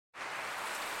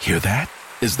Hear that?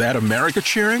 Is that America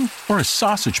cheering or a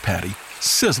sausage patty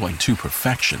sizzling to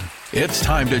perfection? It's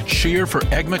time to cheer for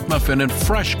Egg McMuffin and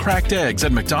fresh cracked eggs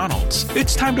at McDonald's.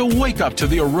 It's time to wake up to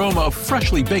the aroma of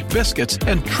freshly baked biscuits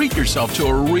and treat yourself to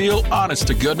a real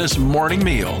honest-to-goodness morning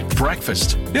meal.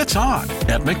 Breakfast, it's on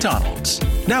at McDonald's.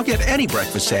 Now get any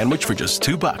breakfast sandwich for just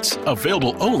 $2.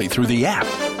 Available only through the app.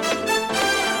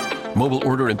 Mobile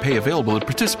order and pay available at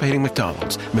participating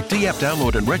McDonald's. McD app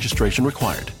download and registration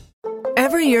required.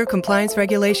 Every year, compliance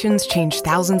regulations change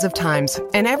thousands of times,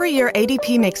 and every year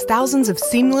ADP makes thousands of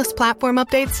seamless platform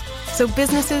updates so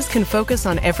businesses can focus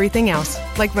on everything else,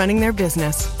 like running their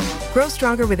business. Grow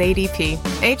stronger with ADP,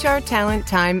 HR, talent,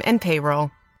 time, and payroll.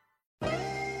 It's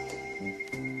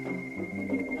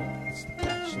the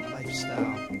Bachelor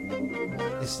lifestyle.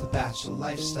 It's the Bachelor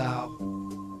lifestyle.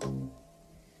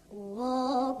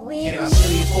 Can I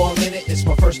see you for a minute? It's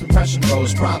my first impression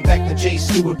rose. Prime back to Jay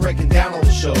Stewart breaking down all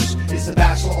the shows. It's The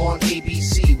Bachelor on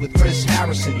ABC with Chris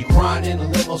Harrison. You crying in a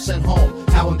limo sent home.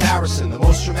 How embarrassing. The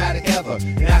most dramatic ever.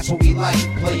 And that's what we like.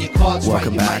 Play your cards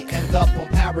Welcome right. You back. might end up on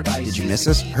Paradise. Did you miss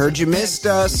us? Heard you missed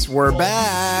us. We're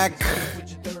back.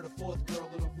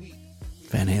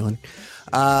 Van Halen.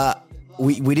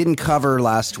 We didn't cover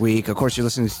last week. Of course, you're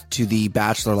listening to the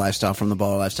Bachelor Lifestyle from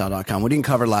theballerlifestyle.com. We didn't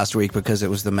cover last week because it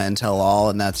was the men tell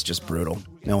all, and that's just brutal.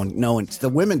 No one. The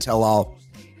women tell all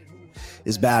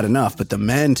is bad enough, but the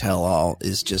men tell all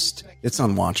is just, it's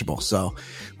unwatchable. So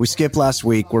we skipped last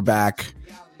week. We're back.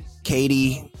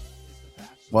 Katie.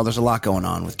 Well, there's a lot going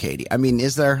on with Katie. I mean,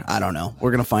 is there? I don't know. We're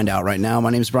going to find out right now.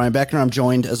 My name is Brian Beckner. I'm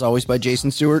joined, as always, by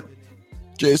Jason Stewart.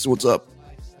 Jason, what's up?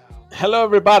 Hello,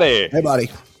 everybody. Hey,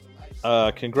 buddy.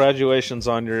 Congratulations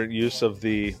on your use of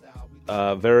the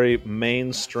very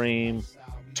mainstream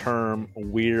term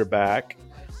 "we're back."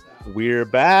 We're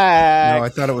back. No, I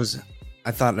thought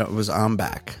it was I'm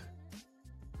back.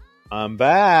 I'm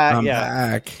back. I'm yeah.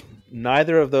 back.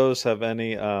 Neither of those have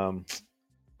any. They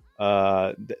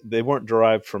weren't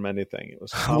derived from anything. It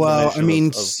was a Well, I mean,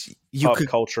 of you pop could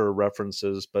culture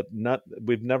references, but not.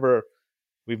 We've never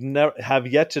have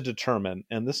yet to determine,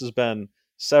 and this has been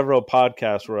several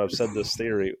podcasts where I've said this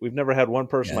theory. We've never had one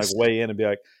person Yes. like weigh in and be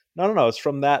like, no, it's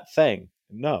from that thing.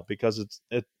 No, because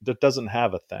it doesn't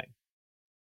have a thing.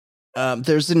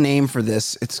 there's a name for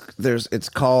this. It's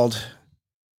called.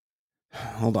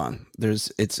 Hold on.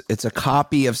 It's a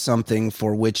copy of something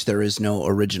for which there is no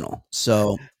original.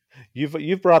 So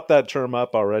You've brought that term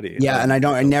up already. yeah, and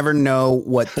I never know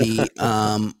what the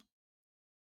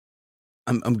I'm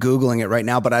Googling it right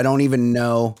now, but I don't even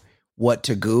know what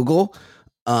to Google.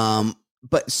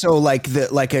 But so like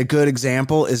a good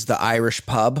example is the Irish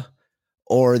pub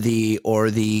or the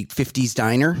 50s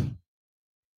diner,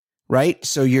 right?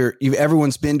 So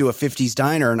everyone's been to a 50s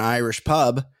diner, an Irish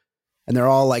pub, and they're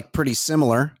all like pretty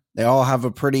similar. They all have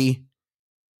a pretty,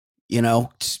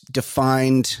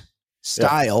 defined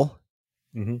style.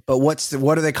 Yeah. Mm-hmm. But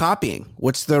what are they copying?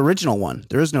 What's the original one?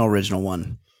 There is no original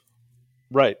one.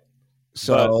 Right.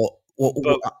 So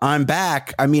I'm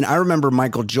back. I mean, I remember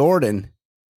Michael Jordan.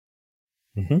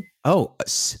 Mm-hmm. Oh,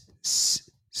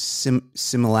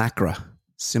 simulacra.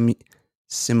 I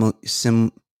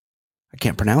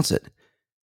can't pronounce it.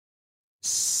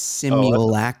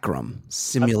 Simulacrum.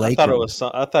 Simulacrum.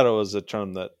 I thought it was a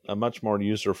term a much more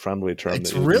user friendly term.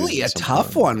 It's really a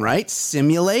tough one, right?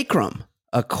 Simulacrum.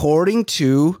 According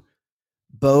to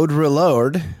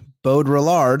Baudrillard,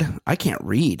 I can't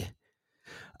read.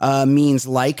 Means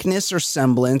likeness or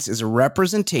semblance is a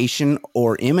representation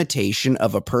or imitation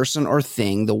of a person or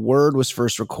thing. The word was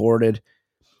first recorded.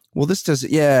 Well, this does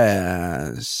it.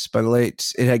 Yes, but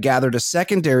it had gathered a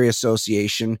secondary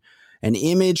association, an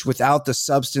image without the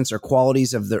substance or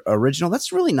qualities of the original.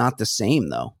 That's really not the same,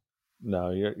 though.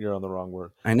 No, you're on the wrong word.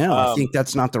 I know. I think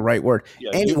that's not the right word.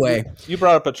 Yeah, anyway, you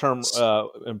brought up a term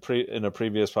in a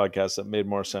previous podcast that made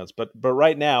more sense. But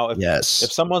right now, if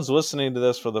someone's listening to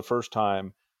this for the first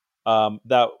time,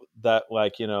 that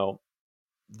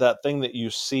thing that you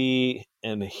see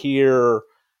and hear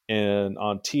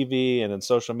on TV and in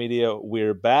social media,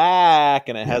 we're back,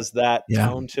 and it has that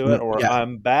tone to it, or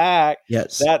I'm back.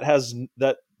 Yes, that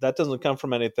doesn't come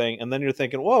from anything. And then you're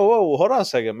thinking, whoa, hold on a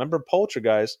second. Remember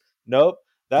Poltergeist? Nope.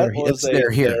 They're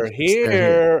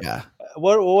here. Yeah.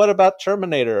 What about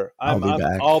Terminator?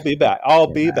 I'll be back.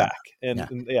 And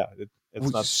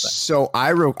it's not the same. So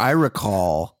I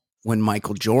recall when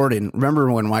Michael Jordan.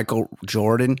 Remember when Michael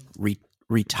Jordan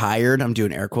retired? I'm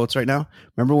doing air quotes right now.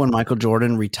 Remember when Michael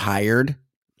Jordan retired?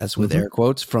 That's with air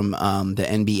quotes from the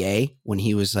NBA when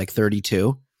he was like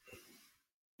 32,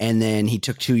 and then he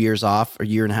took 2 years off, or a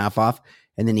year and a half off,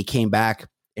 and then he came back.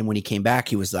 And when he came back,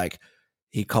 he was like,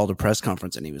 he called a press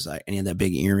conference and he was like, and he had that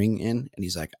big earring in, and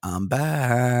he's like, I'm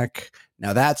back.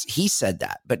 Now he said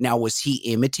that, but now was he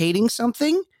imitating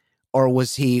something, or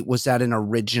was that an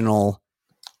original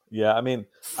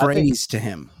phrase to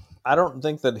him? I don't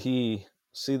think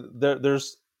that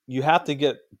there's, you have to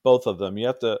get both of them. You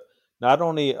have to not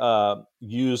only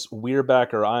use "we're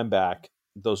back" or "I'm back,"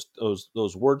 those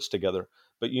words together,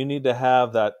 but you need to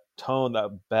have that tone, that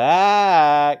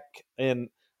back. And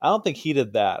I don't think he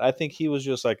did that. I think he was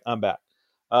just like, I'm back.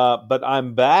 But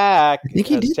I'm back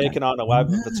has taken on a life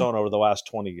of its own over the last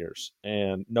 20 years.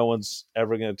 And no one's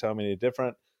ever going to tell me any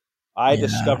different. I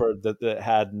discovered that it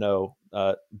had no,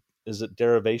 is it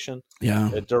derivation?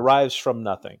 Yeah. It derives from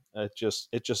nothing. It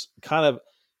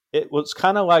was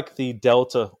kind of like the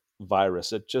Delta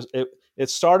virus. It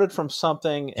started from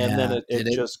something, and then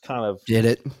it just kind of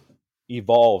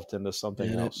evolved into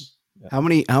something else. Yeah.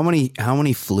 How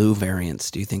many flu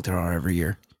variants do you think there are every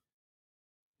year?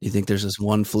 Do you think there's just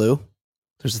one flu?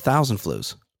 There's 1,000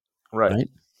 flus, right?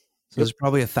 So there's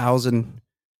probably 1,000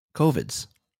 COVIDs,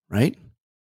 right?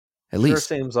 At least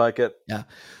seems like it. Yeah.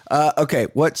 Okay.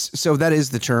 So that is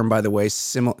the term, by the way.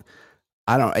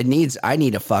 I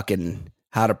need a fucking,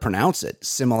 how to pronounce it.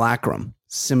 Simulacrum.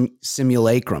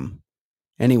 Simulacrum.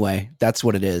 Anyway, that's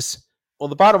what it is. Well,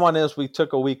 the bottom line is we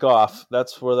took a week off.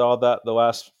 That's where the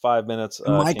last 5 minutes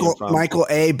came from. Michael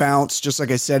A. bounced, just like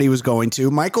I said he was going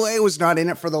to. Michael A. was not in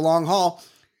it for the long haul.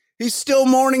 He's still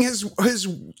mourning his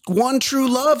one true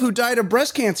love who died of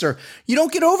breast cancer. You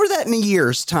don't get over that in a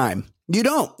year's time. You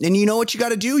don't. And you know what you got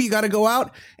to do? You got to go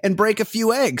out and break a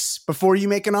few eggs before you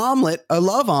make an omelet, a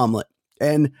love omelet.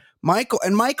 And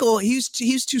Michael, he's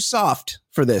too soft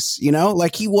for this,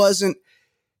 like he wasn't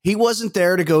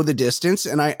there to go the distance.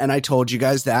 And I told you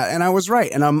guys that, and I was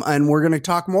right. And we're going to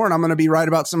talk more, and I'm going to be right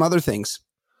about some other things.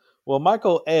 Well,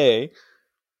 Michael A.,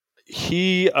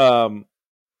 he,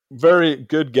 very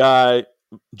good guy,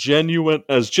 genuine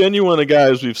a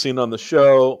guy as we've seen on the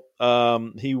show.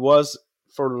 He was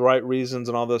for the right reasons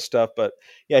and all this stuff, but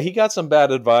yeah, he got some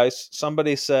bad advice.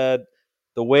 Somebody said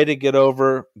the way to get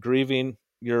over grieving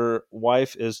your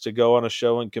wife is to go on a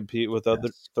show and compete with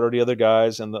 30 other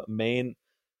guys, and the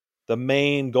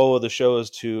main goal of the show is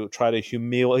to try to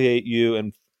humiliate you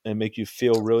and make you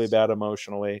feel really bad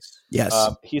emotionally. Yes.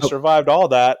 He survived all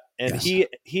that, and he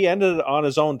ended it on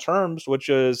his own terms, which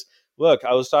is, look,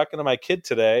 I was talking to my kid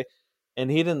today, and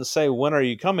he didn't say, when are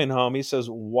you coming home? He says,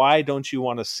 why don't you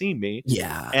want to see me?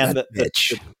 Yeah. And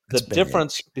the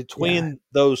difference between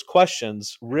those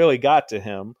questions really got to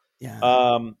him.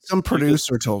 Yeah. Some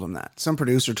producer told him that.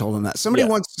 Somebody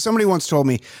once told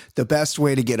me the best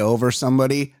way to get over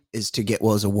somebody is to get,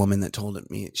 was a woman that told it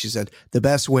me. She said, the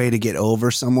best way to get over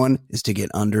someone is to get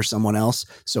under someone else.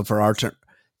 So for our turn,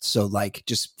 so like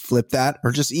just flip that,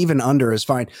 or just even under is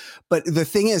fine. But the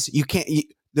thing is, you can't,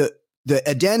 the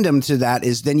addendum to that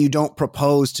is then you don't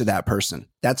propose to that person.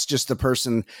 That's just the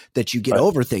person that you get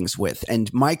over things with.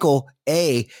 And Michael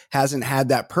A. hasn't had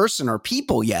that person or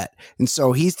people yet. And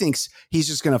so he thinks he's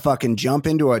just going to fucking jump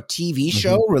into a TV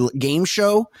show, game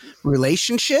show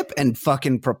relationship and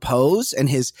fucking propose. And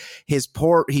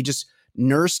he just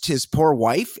nursed his poor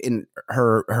wife in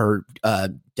her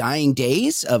dying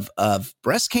days of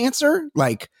breast cancer.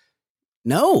 Like,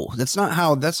 no, that's not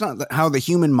how the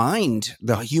human mind,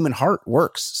 the human heart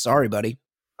works. Sorry, buddy.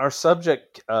 Our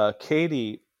subject,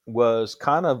 Katie, was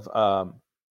kind of,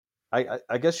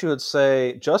 I guess you would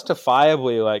say,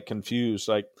 justifiably like confused.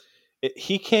 Like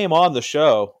he came on the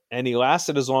show and he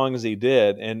lasted as long as he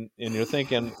did, and you're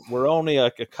thinking we're only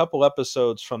like a couple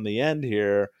episodes from the end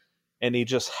here, and he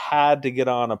just had to get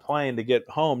on a plane to get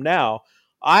home. Now,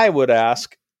 I would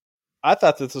ask, I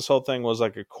thought that this whole thing was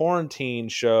like a quarantine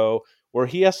show where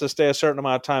he has to stay a certain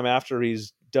amount of time after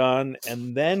he's done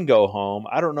and then go home.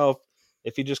 I don't know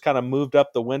if he just kind of moved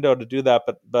up the window to do that,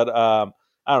 but I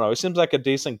don't know. He seems like a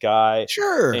decent guy.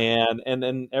 Sure. And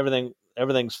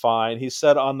everything's fine. He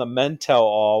said on the Men Tell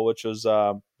All, which was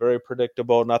very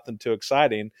predictable, nothing too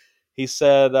exciting. He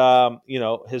said,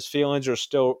 his feelings are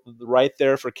still right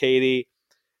there for Katie,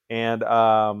 and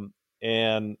with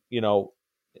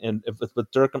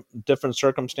different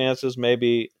circumstances,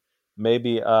 maybe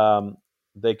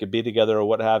they could be together or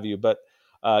what have you. But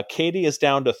Katie is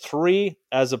down to 3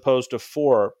 as opposed to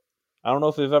 4. I don't know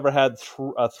if we've ever had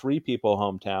 3 people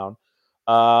hometown.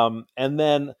 And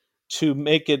then to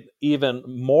make it even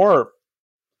more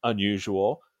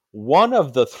unusual, one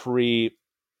of the 3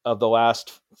 of the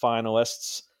last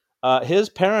finalists, his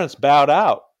parents bowed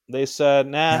out. They said,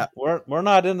 "Nah, we're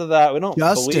not into that. We don't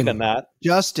believe in that."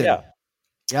 Justin,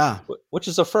 yeah, which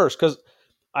is a first, because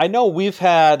I know we've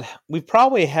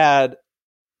probably had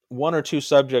one or two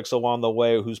subjects along the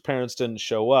way whose parents didn't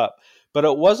show up, but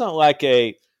it wasn't like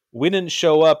we didn't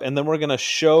show up and then we're going to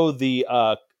show the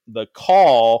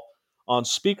call on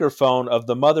speakerphone of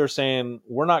the mother saying,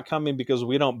 we're not coming because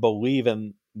we don't believe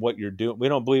in what you're doing. We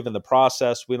don't believe in the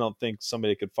process. We don't think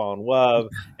somebody could fall in love,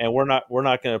 and we're not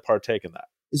going to partake in that.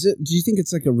 Do you think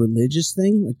it's like a religious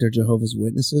thing? Like they're Jehovah's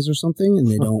Witnesses or something, and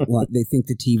they don't they think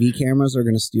the TV cameras are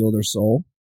going to steal their soul?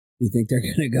 Do you think they're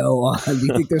going to go on? Do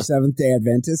you think they're Seventh-day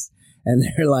Adventists? And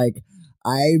they're like,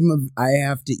 I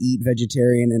have to eat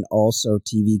vegetarian and also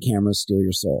TV cameras steal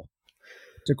your soul.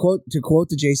 To quote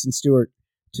Jason Stewart,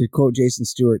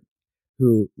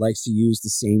 who likes to use the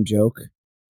same joke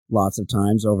lots of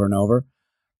times over and over.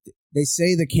 They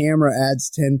say the camera adds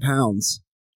 10 pounds.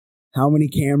 How many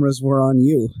cameras were on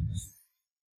you?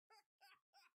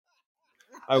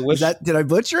 Did I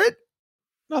butcher it?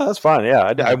 No, that's fine.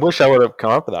 Yeah, I wish I would have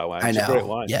come up with that line. It's a great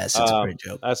line. Yes, it's a great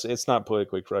joke. It's not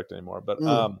politically correct anymore, but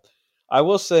I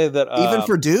will say that even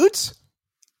for dudes.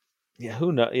 Yeah,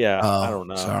 who knows? Yeah, I don't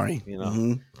know. Sorry,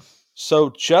 Mm-hmm.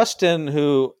 So Justin,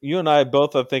 who you and I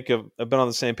both, I think, have been on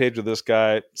the same page with this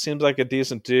guy, seems like a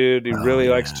decent dude. He really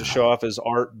likes to show off his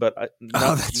art, but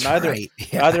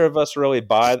neither of us really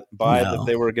buy that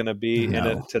they were going to be in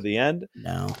it to the end.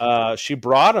 No, she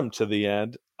brought him to the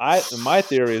end. My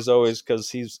theory is always because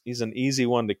he's an easy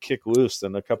one to kick loose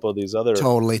than a couple of these other.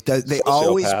 Totally, they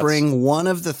always bring one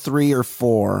of the 3 or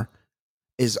 4.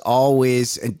 Is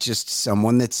always just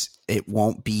someone it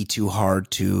won't be too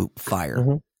hard to fire.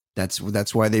 Mm-hmm.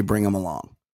 That's why they bring them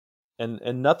along.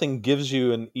 And nothing gives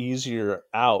you an easier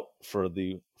out for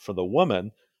the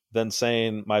woman than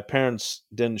saying my parents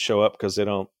didn't show up because they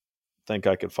don't think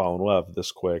I could fall in love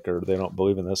this quick, or they don't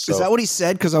believe in this. So, is that what he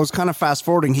said? Because I was kind of fast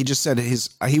forwarding. He just said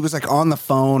he was like on the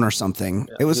phone or something.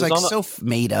 Yeah, it was like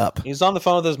made up. He's on the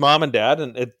phone with his mom and dad,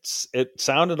 and it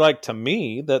sounded like to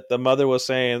me that the mother was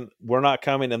saying we're not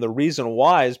coming, and the reason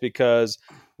why is because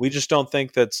we just don't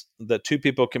think that 2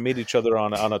 people can meet each other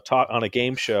on a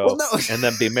game show and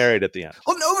then be married at the end.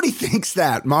 Well, nobody thinks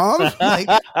that, Mom.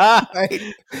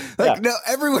 No,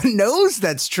 everyone knows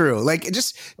that's true. Like,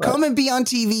 just come and be on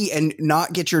TV and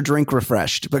not get your drink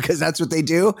refreshed, because that's what they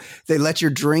do. They let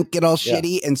your drink get all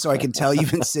shitty, and so I can tell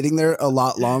you've been sitting there a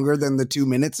lot longer than the 2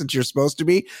 minutes that you're supposed to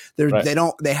be.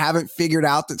 They haven't figured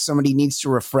out that somebody needs to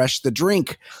refresh the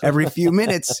drink every few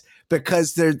minutes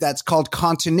because that's called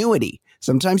continuity.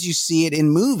 Sometimes you see it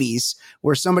in movies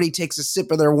where somebody takes a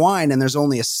sip of their wine and there's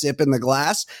only a sip in the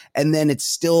glass, and then it's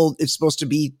supposed to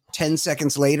be 10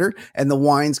 seconds later and the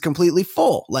wine's completely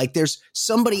full. Like, there's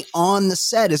somebody on the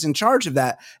set is in charge of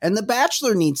that. And The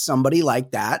Bachelor needs somebody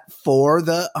like that for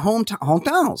the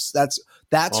hometowns.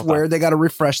 That's where they got to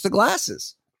refresh the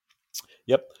glasses.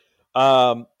 Yep.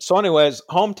 So anyways,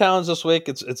 hometowns this week,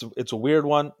 it's a weird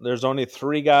one. There's only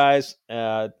 3 guys,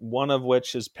 one of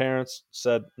which his parents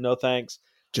said no thanks.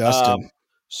 Justin.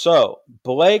 So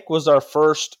Blake was our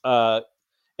first, and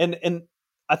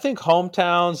I think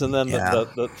hometowns, and then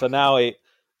the finale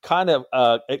kind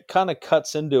of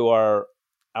cuts into our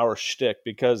shtick,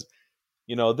 because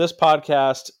this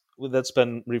podcast that's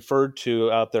been referred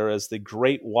to out there as the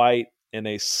Great White in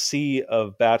a sea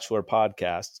of Bachelor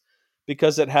podcasts,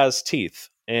 because it has teeth,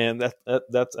 and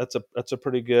that's a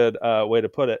pretty good way to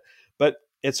put it. But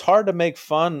it's hard to make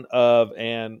fun of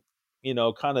and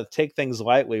kind of take things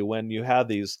lightly when you have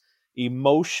these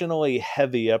emotionally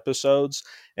heavy episodes.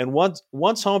 And once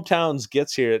Hometowns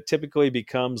gets here, it typically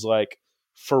becomes like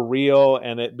for real,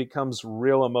 and it becomes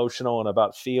real emotional and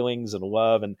about feelings and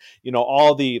love, and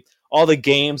all the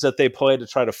games that they play to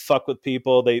try to fuck with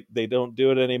people. They don't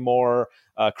do it anymore.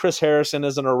 Chris Harrison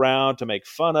isn't around to make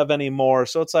fun of anymore.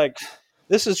 So it's like,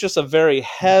 this is just a very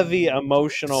heavy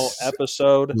emotional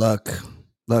episode.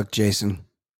 Look, Jason.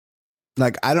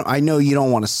 Like, I know you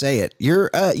don't want to say it.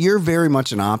 You're very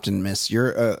much an optimist.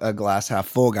 You're a glass half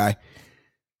full guy.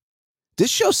 This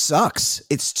show sucks.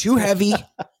 It's too heavy.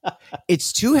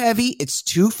 It's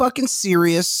too fucking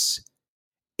serious.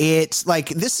 It's like,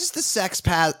 this is the sex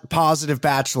positive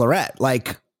Bachelorette.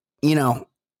 Like,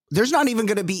 there's not even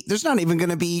going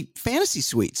to be fantasy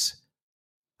suites.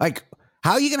 Like,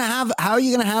 how are you going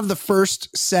to have the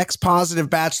first sex positive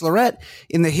Bachelorette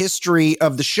in the history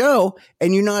of the show,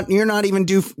 and you're not even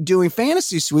doing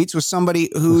fantasy suites with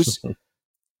somebody who's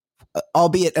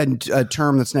albeit a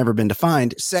term that's never been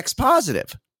defined, sex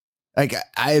positive? Like,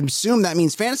 I assume that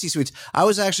means fantasy suites. I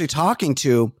was actually talking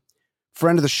to a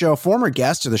friend of the show, former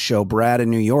guest of the show, Brad in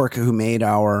New York, who made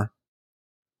our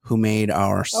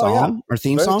song, our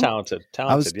theme song. Talented.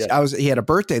 He had a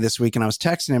birthday this week, and I was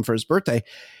texting him for his birthday,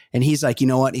 and he's like, you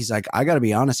know what? He's like, I got to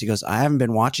be honest. He goes, I haven't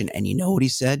been watching. And you know what he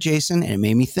said, Jason? And it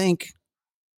made me think.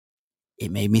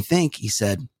 it made me think. He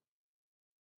said,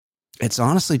 it's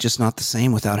honestly just not the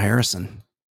same without Harrison.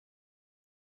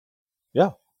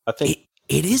 Yeah, I think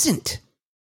it isn't.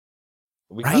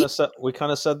 We kind of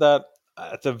said that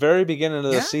at the very beginning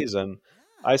of the season.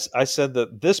 I said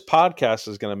that this podcast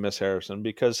is going to miss Harrison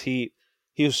because he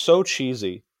was so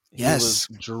cheesy. He was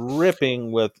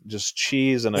dripping with just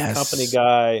cheese and a company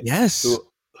guy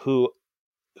who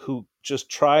just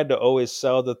tried to always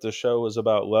sell that the show was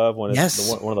about love when it's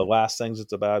one of the last things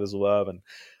it's about is love. And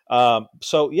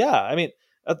so, yeah, I mean,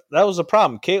 that was a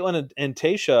problem. Caitlin and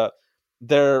Tayshia,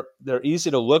 they're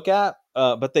easy to look at,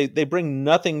 but they bring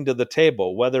nothing to the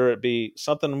table, whether it be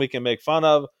something we can make fun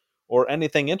of or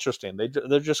anything interesting.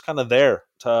 They're just kind of there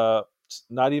to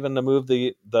not even to move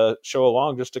the show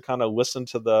along, just to kind of listen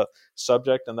to the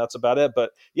subject, and that's about it.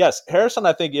 But yes, Harrison,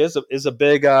 I think is a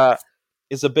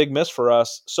big miss for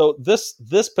us. So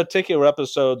this particular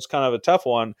episode's kind of a tough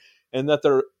one, in that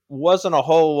there wasn't a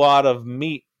whole lot of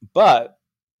meat. But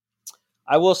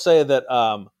I will say that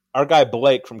our guy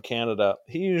Blake from Canada,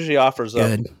 he usually offers up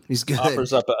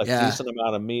a decent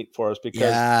amount of meat for us,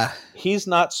 because he's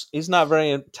not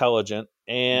very intelligent,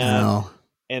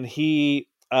 and he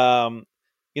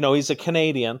he's a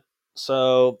Canadian,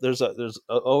 so there's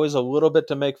always a little bit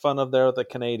to make fun of there with the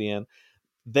Canadian.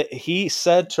 That he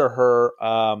said to her,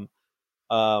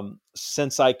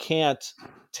 since I can't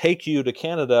take you to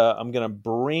Canada, I'm going to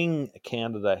bring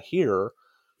Canada here.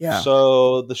 Yeah.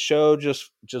 So the show just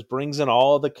brings in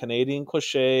all the Canadian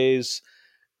cliches,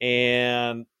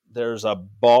 and there's a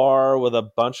bar with a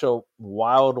bunch of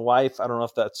wildlife. I don't know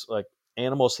if that's like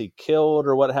animals he killed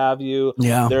or what have you.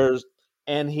 Yeah.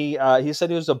 He said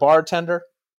he was a bartender.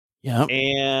 Yeah.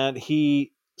 And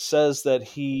he says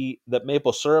that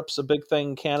maple syrup's a big thing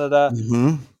in Canada.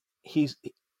 Mm-hmm.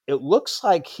 It looks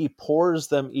like he pours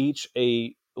them each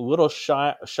a little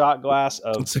shot glass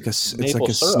of maple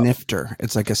syrup. Snifter.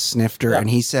 It's like a snifter. Yeah. And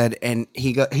he said, and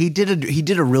he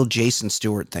did a real Jason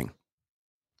Stewart thing.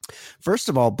 First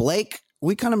of all, Blake,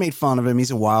 we kind of made fun of him.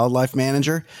 He's a wildlife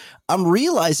manager. I'm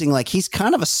realizing like he's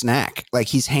kind of a snack. Like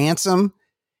he's handsome.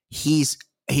 He's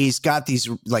got these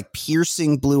like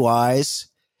piercing blue eyes.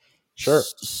 Sure.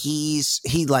 He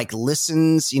like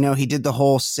listens, he did the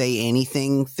whole say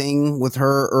anything thing with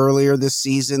her earlier this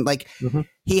season. Like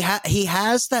he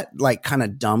has that like kind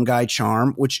of dumb guy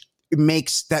charm, which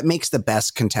makes the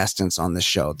best contestants on the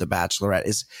show. The Bachelorette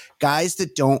is guys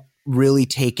that don't really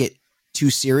take it too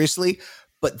seriously,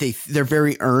 but they're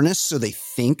very earnest. So they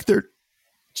think they're,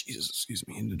 Jesus, excuse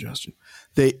me, indigestion.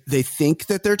 They think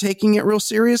that they're taking it real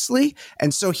seriously.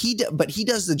 And so he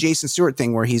does the Jason Stewart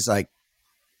thing where he's like,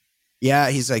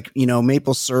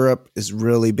 maple syrup is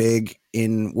really big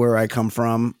in where I come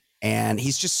from. And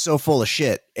he's just so full of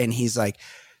shit. And he's like,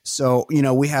 so,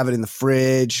 we have it in the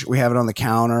fridge. We have it on the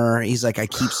counter. He's like, I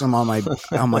keep some on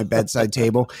my bedside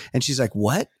table. And she's like,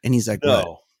 what? And he's like,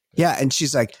 what? Yeah. And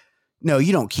she's like, no,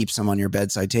 you don't keep some on your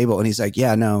bedside table. And he's like,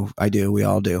 yeah, no, I do. We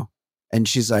all do. And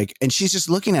she's like, and she's just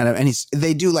looking at him, and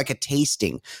they do like a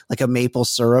tasting, like a maple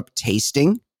syrup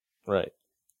tasting. Right.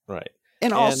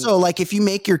 And also, like, if you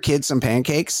make your kid some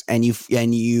pancakes and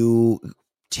you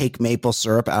take maple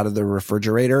syrup out of the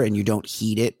refrigerator and you don't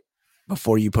heat it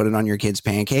before you put it on your kid's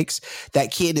pancakes,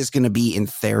 that kid is going to be in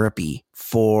therapy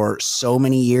for so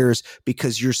many years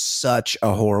because you're such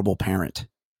a horrible parent.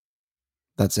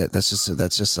 That's it. That's just a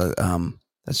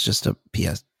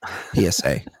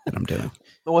PSA that I'm doing.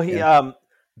 Well,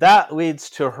 that leads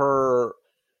to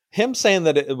him saying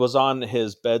that it was on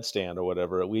his bedstand or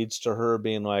whatever. It leads to her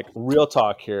being like, real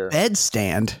talk here.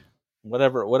 Bedstand?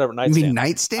 Whatever, nightstand. You mean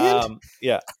nightstand?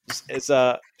 Yeah.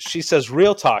 She says,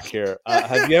 real talk here.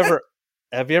 Have you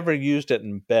ever used it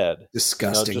in bed?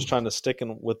 Disgusting. Just trying to stick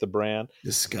in with the brand.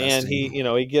 Disgusting. And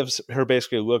he gives her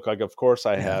basically a look like, of course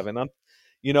I have. And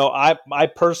I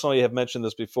personally have mentioned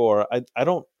this before. I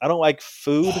don't like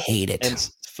food. Hate it.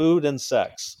 And food and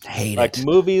sex. Hate like it.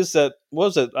 Movies that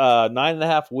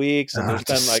 9.5 weeks, and there's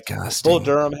been like Bull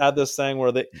Durham had this thing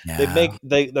where they're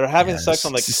having sex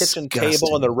on the kitchen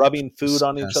table and they're rubbing food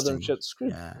on each other and shit.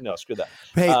 Screw that.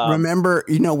 Hey, remember,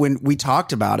 when we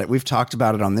talked about it, we've talked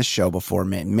about it on this show before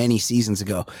many seasons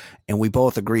ago, and we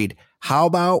both agreed. How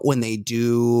about when they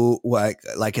do like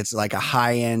it's like a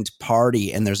high-end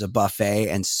party and there's a buffet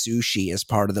and sushi is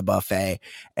part of the buffet,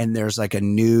 and there's like a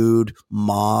nude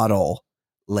model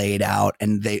laid out,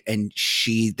 and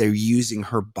they're using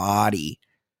her body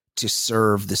to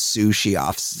serve the sushi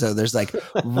off. So there's like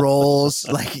rolls,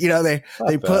 like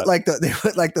they put like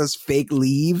those fake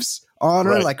leaves on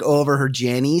her, like over her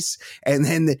jennies, and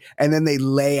then they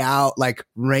lay out like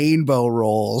rainbow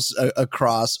rolls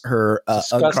across her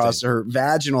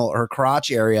vaginal, her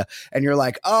crotch area, and you're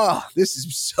like, oh, this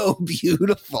is so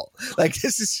beautiful. Like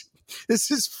this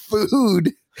is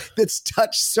food that's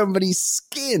touched somebody's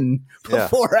skin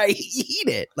before I eat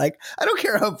it. Like, I don't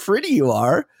care how pretty you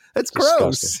are. That's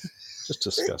gross. Just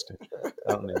disgusting.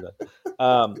 I don't need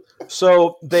that.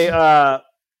 So they, I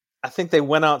think they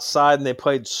went outside and they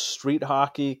played street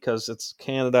hockey because it's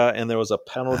Canada, and there was a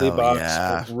penalty box.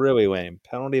 Yeah. Really lame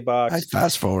penalty box. I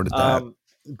fast forwarded that.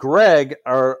 Greg,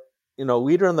 our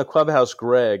leader in the clubhouse,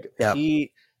 Greg,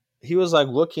 he was like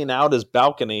looking out his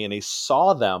balcony and he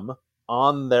saw them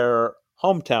on their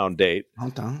hometown date.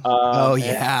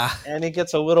 And he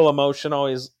gets a little emotional.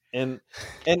 I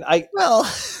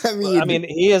mean,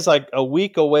 he is like a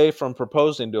week away from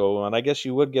proposing to a woman. I guess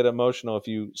you would get emotional if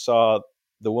you saw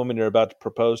the woman you're about to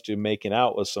propose to making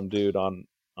out with some dude on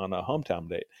a hometown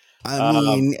date. I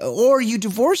mean, or you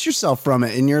divorce yourself from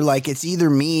it and you're like, it's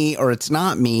either me or it's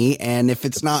not me. And if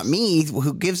it's not me,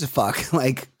 who gives a fuck?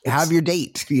 Like, have your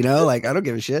date, like, I don't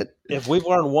give a shit. If we've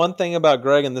learned one thing about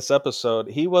Greg in this episode,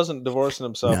 he wasn't divorcing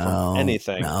himself from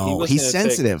anything. No, he's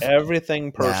sensitive.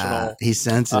 Everything personal. Yeah, he's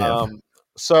sensitive.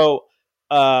 But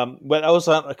that was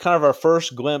kind of our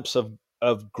first glimpse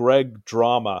of Greg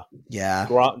drama. Yeah.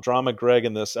 Drama Greg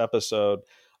in this episode.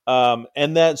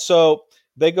 And then, so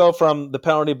they go from the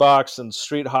penalty box and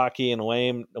street hockey and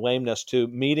lameness to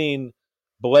meeting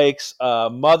Blake's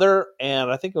mother, and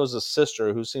I think it was a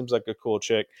sister who seems like a cool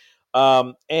chick.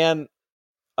 And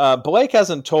Blake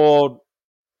hasn't told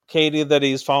Katie that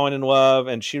he's falling in love,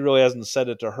 and she really hasn't said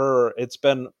it to her. It's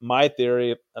been my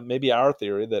theory, maybe our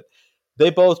theory, that they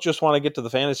both just want to get to the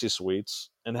fantasy suites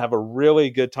and have a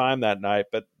really good time that night,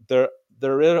 but there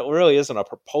really isn't a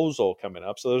proposal coming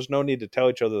up, so there's no need to tell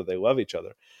each other that they love each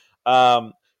other.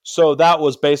 So that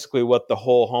was basically what the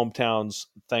whole hometowns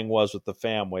thing was with the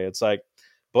family. It's like,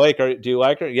 Blake, do you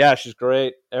like her? Yeah, she's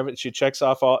great. She checks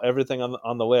off everything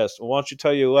on the list. Well, why don't you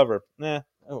tell you love her? I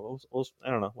don't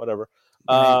know, whatever.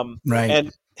 Right.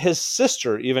 And his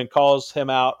sister even calls him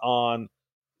out on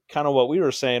kind of what we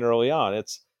were saying early on.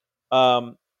 It's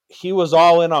he was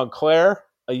all in on Claire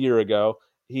a year ago.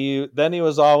 He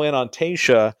was all in on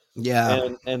Tayshia. Yeah.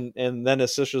 And then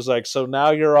his sister's like, so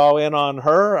now you're all in on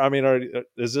her? I mean,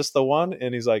 is this the one?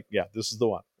 And he's like, yeah, this is the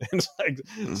one. It's like,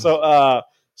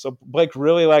 so Blake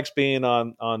really likes being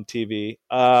on TV.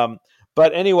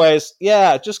 But anyways,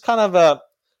 yeah, just kind of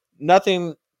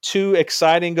nothing too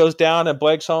exciting goes down at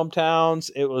Blake's hometowns.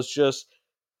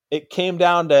 It came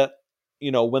down to,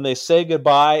 when they say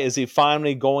goodbye, is he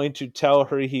finally going to tell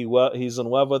her he's in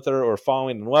love with her or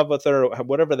falling in love with her, or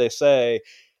whatever they say?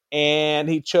 And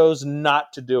he chose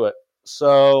not to do it.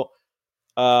 So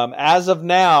as of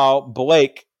now,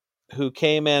 Blake, who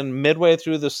came in midway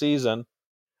through the season,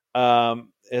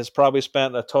 has probably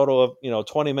spent a total of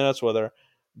 20 minutes with her.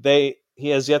 He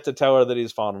has yet to tell her that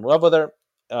he's fallen in love with her,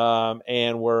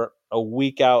 and we're a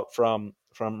week out from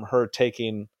her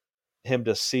taking him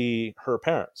to see her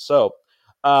parents. So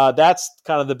that's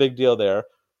kind of the big deal there.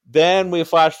 Then we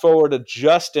flash forward to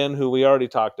Justin, who we already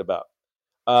talked about.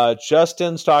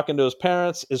 Justin's talking to his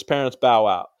parents. His parents bow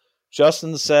out.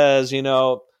 Justin says,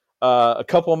 a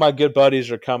couple of my good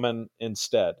buddies are coming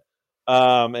instead.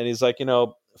 And he's like,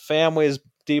 family is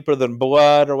deeper than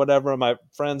blood or whatever. My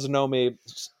friends know me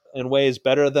in ways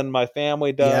better than my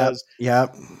family does.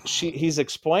 Yep. He's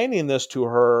explaining this to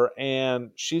her,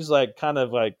 and she's like kind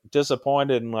of like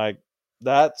disappointed and like,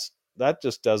 that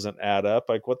just doesn't add up.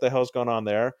 Like, what the hell's going on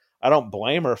there? I don't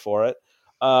blame her for it.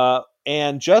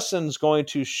 And Justin's going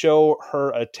to show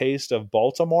her a taste of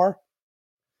Baltimore.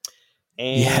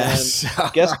 And yes.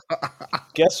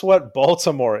 guess what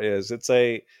Baltimore is? It's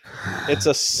a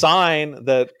sign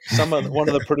that one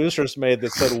of the producers made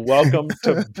that said, "Welcome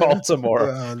to Baltimore."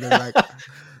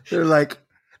 They're like,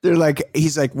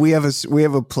 he's like, we have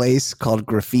a place called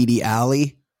Graffiti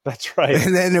Alley. That's right.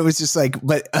 And then it was just like,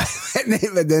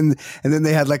 and then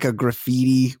they had like a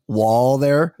graffiti wall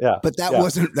there. Yeah. But that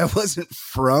wasn't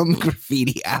from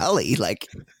Graffiti Alley. Like,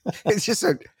 it's just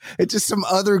some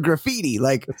other graffiti.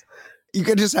 Like, you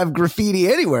could just have graffiti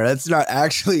anywhere. That's not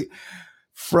actually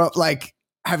from, like,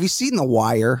 have you seen The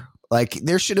Wire? Like,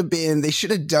 they should have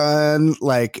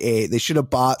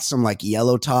bought some like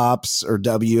Yellow Tops or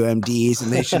WMDs,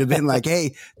 and they should have been like,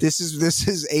 hey, this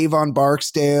is Avon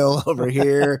Barksdale over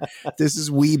here. This is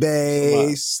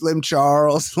Weebay, Slim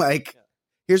Charles. Like,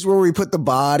 here's where we put the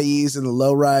bodies and the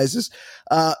low rises.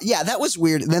 Yeah, that was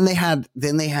weird. And then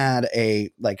they had a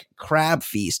like crab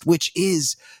feast, which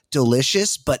is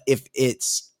delicious, but if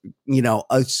it's,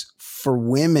 a for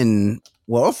women,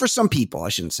 well, for some people, I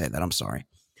shouldn't say that. I'm sorry.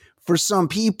 For some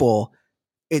people,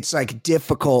 it's like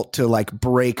difficult to like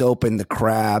break open the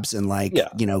crabs and like,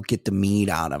 get the meat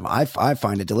out of them. I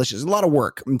find it delicious. It's a lot of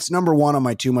work. It's number one on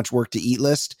my too much work to eat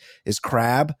list is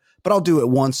crab, but I'll do it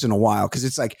once in a while. Cause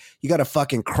it's like, you got to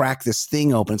fucking crack this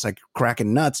thing open. It's like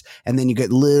cracking nuts. And then you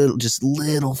get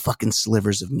little fucking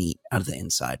slivers of meat out of the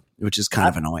inside, which is kind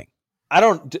of annoying. I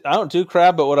don't do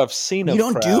crab, but what I've seen of crab.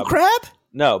 You don't do crab?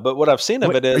 No, but what I've seen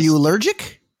of it is. Are you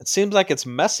allergic? It seems like it's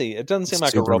messy. It doesn't seem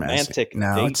like a romantic date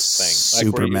thing.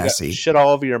 Super messy. Got shit all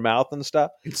over your mouth and stuff.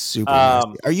 It's super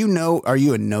messy. Are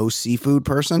you a no seafood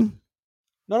person?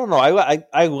 No.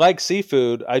 I like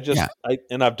seafood.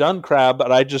 And I've done crab,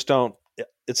 but I just don't.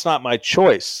 It's not my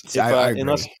choice.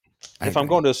 If I'm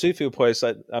going to a seafood place,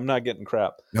 I'm not getting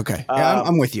crab. Okay,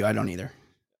 I'm with you. I don't either.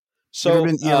 So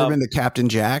you ever been to Captain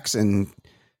Jack's in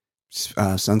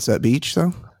Sunset Beach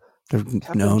though?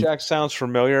 Captain Jack sounds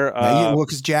familiar.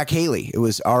 Because Jack Haley, it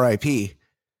was R.I.P.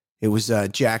 It was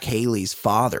Jack Haley's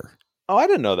father. Oh, I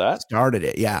didn't know that. Started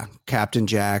it, yeah. Captain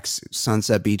Jack's,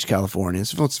 Sunset Beach, California.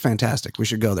 It's fantastic. We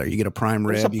should go there. You get a prime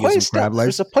rib, you get some crab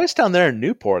legs. There's a place down there in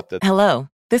Newport that. Hello,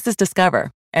 this is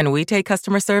Discover, and we take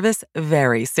customer service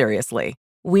very seriously.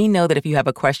 We know that if you have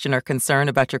a question or concern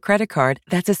about your credit card,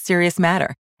 that's a serious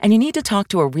matter, and you need to talk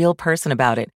to a real person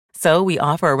about it. So we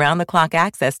offer around-the-clock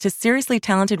access to seriously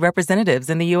talented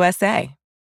representatives in the USA.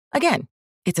 Again,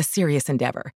 it's a serious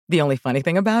endeavor. The only funny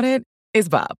thing about it is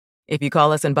Bob. If you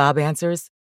call us and Bob answers,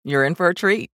 you're in for a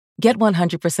treat. Get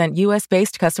 100%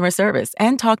 US-based customer service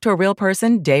and talk to a real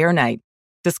person day or night.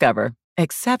 Discover.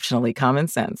 Exceptionally common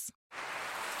sense.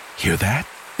 Hear that?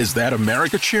 Is that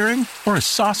America cheering or a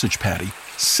sausage patty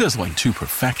sizzling to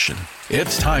perfection?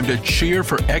 It's time to cheer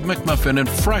for Egg McMuffin and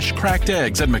fresh cracked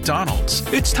eggs at McDonald's.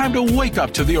 It's time to wake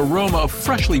up to the aroma of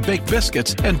freshly baked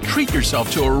biscuits and treat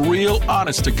yourself to a real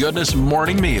honest-to-goodness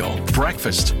morning meal.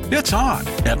 Breakfast, it's on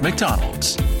at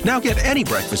McDonald's. Now get any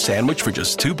breakfast sandwich for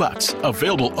just $2.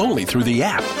 Available only through the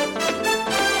app.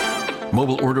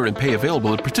 Mobile order and pay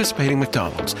available at participating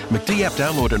McDonald's. McD app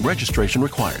download and registration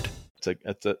required.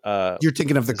 You're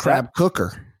thinking of the crab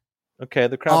cooker. Okay,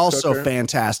 the crab also cooker.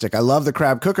 Fantastic. I love the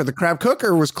crab cooker. The crab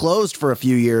cooker was closed for a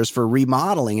few years for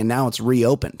remodeling, and now it's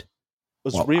reopened.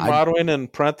 Remodeling in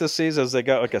parentheses as they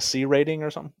got like a C rating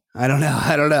or something? I don't know.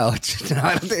 I don't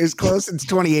think it was closed since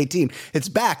 2018. It's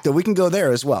back, though. We can go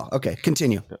there as well. Okay,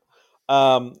 continue.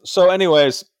 So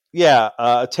anyways,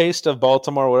 a taste of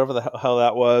Baltimore, whatever the hell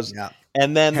that was. Yeah.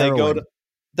 And then Heroin.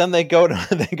 they go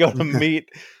to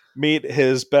meet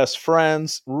his best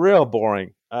friends. Real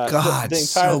boring.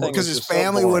 Because his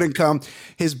family wouldn't come.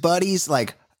 His buddies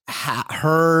like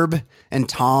Herb and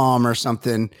Tom or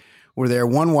something were there.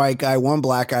 One white guy, one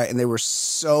black guy, and they were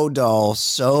so dull,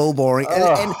 so boring.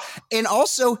 And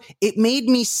also it made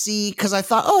me see, because I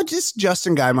thought, this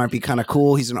Justin guy might be kind of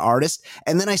cool. He's an artist.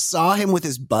 And then I saw him with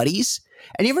his buddies.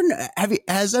 And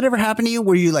has that ever happened to you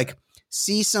where you like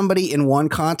see somebody in one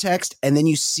context and then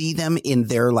you see them in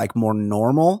their like more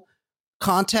normal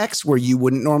context where you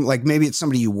wouldn't normally, like maybe it's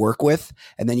somebody you work with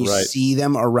and then you see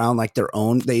them around like their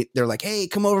own, they're like, hey,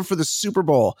 come over for the Super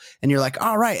Bowl. And you're like,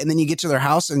 all right. And then you get to their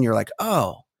house and you're like,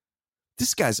 oh,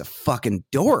 this guy's a fucking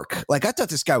dork. Like I thought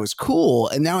this guy was cool.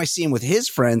 And now I see him with his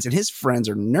friends and his friends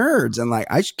are nerds. And like,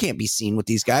 I can't be seen with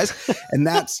these guys. And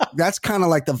that's kind of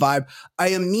like the vibe. I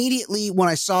immediately, when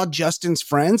I saw Justin's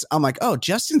friends, I'm like, oh,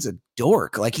 Justin's a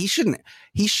dork. Like he shouldn't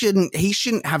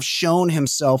have shown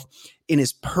himself in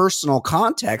his personal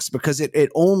context because you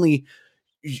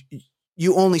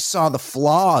only saw the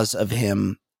flaws of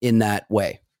him in that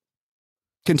way.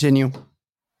 Continue.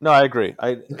 No, I agree.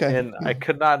 I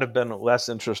could not have been less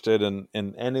interested in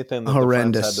anything that the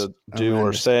friends had to do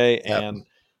or say. Yep. And,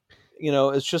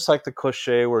 it's just like the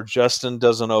cliche where Justin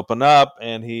doesn't open up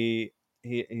and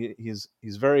he's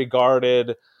very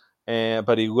guarded,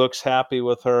 but he looks happy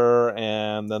with her.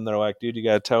 And then they're like, dude, you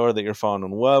got to tell her that you're falling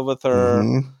in love with her.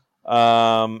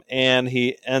 Mm-hmm. And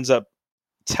he ends up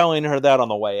telling her that on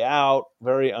the way out.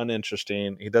 Very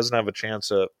uninteresting. He doesn't have a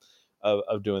chance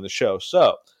of doing the show.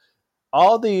 So,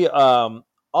 all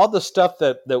the stuff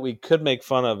that we could make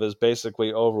fun of is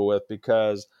basically over with,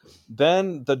 because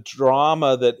then the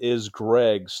drama that is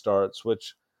Greg starts,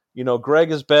 which,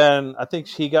 Greg has been, I think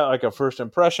he got like a first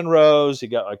impression rose. He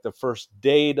got like the first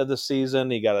date of the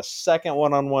season. He got a second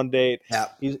one-on-one date.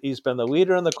 Yep. He's been the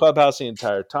leader in the clubhouse the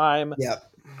entire time. Yep.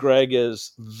 Greg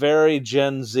is very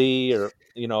Gen Z or,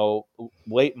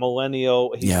 late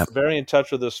millennial. He's very in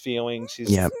touch with his feelings.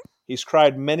 He's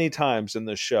cried many times in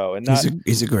this show, and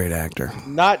he's a great actor.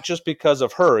 Not just because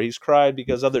of her. He's cried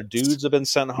because other dudes have been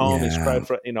sent home. He's cried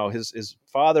for his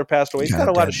father passed away. He's got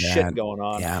a lot of shit going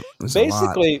on. Yeah,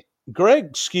 basically,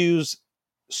 Greg skews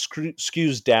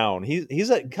down. He's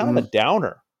a kind of a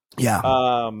downer. Yeah.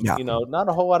 Not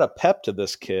a whole lot of pep to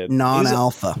this kid.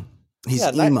 Non-alpha. He's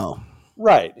emo.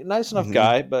 Right. Nice enough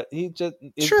guy, but he just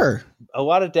a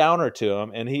lot of downer to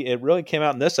him. And it really came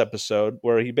out in this episode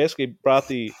where he basically brought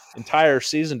the entire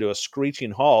season to a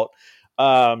screeching halt.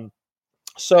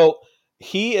 So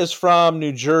he is from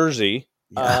New Jersey.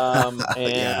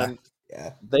 And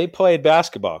they played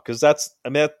basketball because that's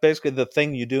basically the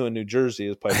thing you do in New Jersey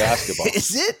is play basketball.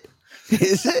 Is it?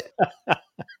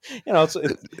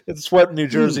 It's what New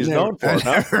Jersey's known for. I've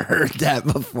never heard that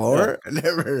before. I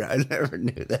never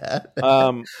knew that.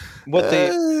 But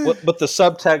the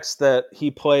subtext that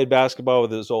he played basketball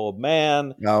with his old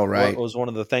man. Oh, right. Was one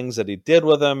of the things that he did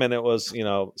with him, and it was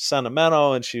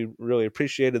sentimental, and she really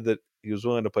appreciated that he was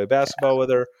willing to play basketball with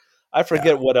her. I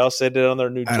forget what else they did on their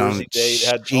New Jersey date. It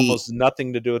had almost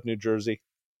nothing to do with New Jersey.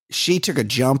 She took a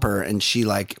jumper and she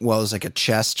it was like a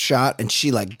chest shot and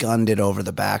she gunned it over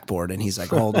the backboard. And he's like,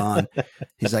 hold on.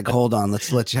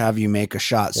 Let's have you make a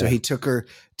shot. So he took her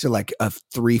to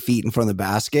 3 feet in front of the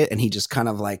basket and he just kind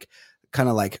of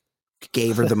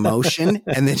gave her the motion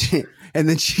and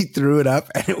then she threw it up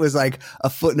and it was like a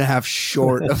foot and a half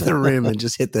short of the rim and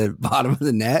just hit the bottom of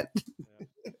the net.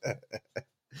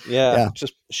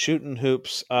 Just shooting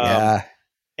hoops.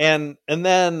 And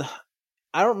then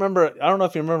I don't know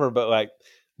if you remember, but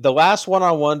the last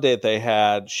one-on-one date they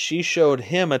had, she showed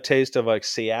him a taste of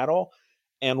Seattle.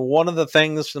 And one of the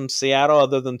things from Seattle,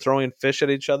 other than throwing fish at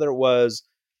each other, was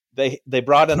they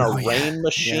brought in a rain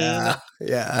machine.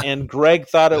 Yeah. And Greg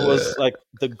thought it was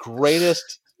the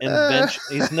greatest invention.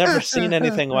 He's never seen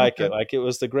anything like it. It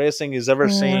was the greatest thing he's ever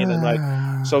seen.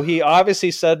 And so he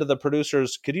obviously said to the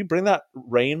producers, could you bring that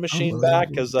rain machine back?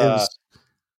 Because I'm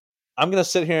going to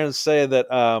sit here and say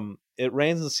that it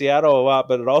rains in Seattle a lot,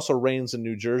 but it also rains in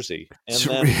New Jersey. And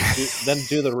then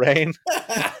do the rain.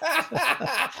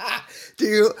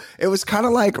 Dude, it was kind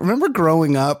of remember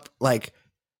growing up,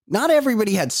 not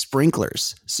everybody had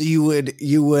sprinklers. So you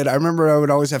would, I remember I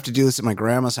would always have to do this at my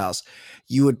grandma's house.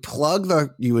 You would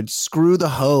screw the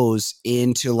hose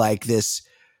into this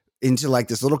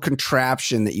little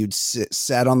contraption that you'd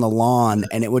set on the lawn,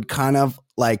 and it would kind of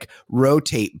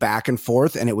rotate back and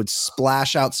forth, and it would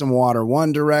splash out some water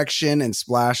one direction and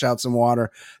splash out some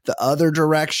water the other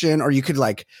direction, or you could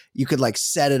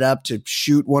set it up to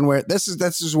shoot one way. This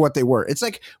is what they were. It's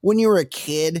like when you were a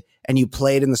kid and you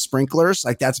played in the sprinklers,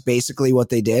 that's basically what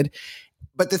they did.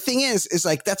 But the thing is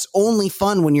that's only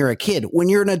fun when you're a kid. When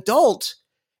you're an adult,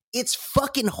 it's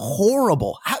fucking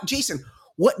horrible. Jason,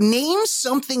 name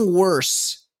something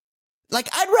worse?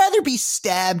 I'd rather be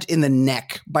stabbed in the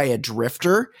neck by a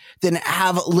drifter than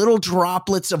have little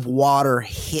droplets of water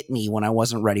hit me when I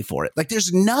wasn't ready for it.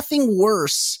 There's nothing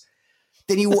worse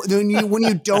than when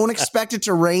you don't expect it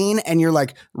to rain and you're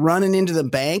running into the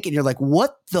bank and you're like,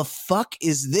 what the fuck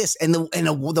is this? And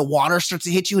the water starts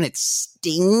to hit you and it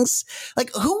stings.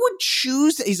 Who would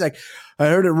choose that? He's like, I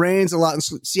heard it rains a lot in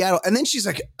Seattle. And then she's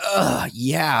like,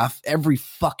 yeah, every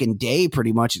fucking day,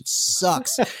 pretty much. It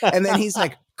sucks. And then he's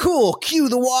like, cool, cue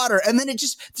the water. And then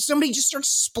somebody just starts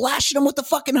splashing him with the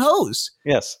fucking hose.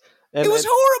 Yes. And it was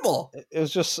horrible.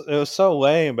 It was so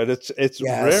lame, but it's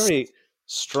very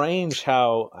strange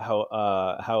how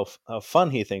fun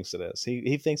he thinks it is.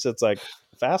 He thinks it's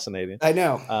fascinating. I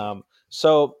know.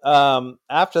 So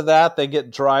after that, they get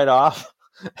dried off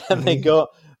and they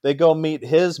go meet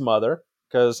his mother.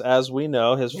 Because as we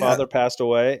know, his father passed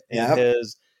away, and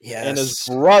his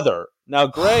brother. Now,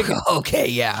 Greg. Okay,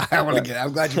 yeah, I'm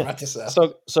glad you brought this up.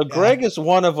 So Greg is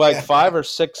one of 5 or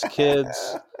 6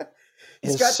 kids.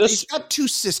 He's got 2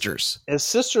 sisters. His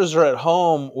sisters are at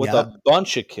home with a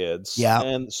bunch of kids. Yeah,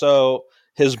 and so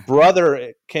his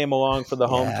brother came along for the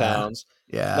hometowns.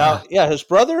 Yeah. Now, his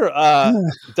brother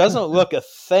doesn't look a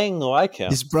thing like him.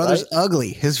 His brother's ugly.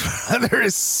 His brother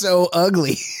is so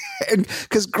ugly.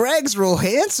 Because Greg's real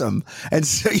handsome. And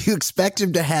so you expect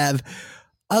him to have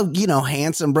a,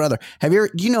 handsome brother. Do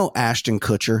you know Ashton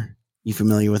Kutcher? You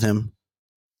familiar with him?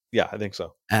 Yeah, I think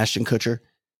so. Ashton Kutcher.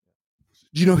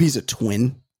 Do you know he's a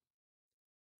twin?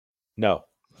 No.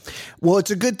 Well,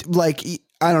 it's a good,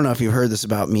 I don't know if you've heard this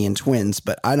about me and twins,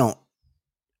 but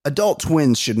adult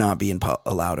twins should not be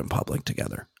allowed in public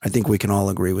together. I think we can all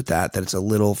agree with that it's a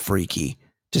little freaky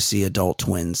to see adult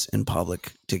twins in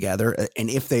public together. And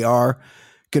if they are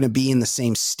going to be in the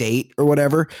same state or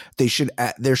whatever, there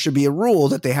should be a rule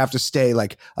that they have to stay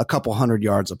a couple 100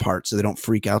 yards apart so they don't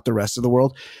freak out the rest of the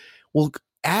world. well,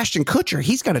 Ashton Kutcher,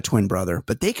 he's got a twin brother,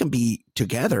 but they can be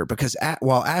together because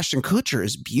while Ashton Kutcher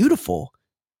is beautiful,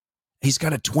 he's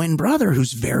got a twin brother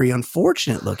who's very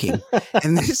unfortunate looking.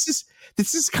 And this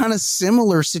is kind of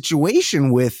similar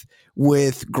situation with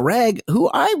Greg, who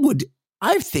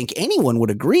I think anyone would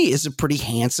agree is a pretty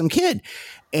handsome kid.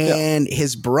 And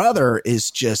his brother is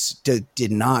just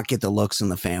did not get the looks in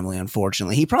the family,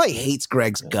 unfortunately. He probably hates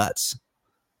Greg's guts.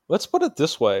 Let's put it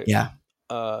this way. Yeah.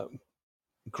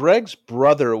 Greg's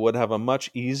brother would have a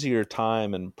much easier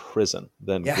time in prison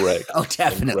than Greg. Oh,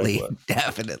 definitely.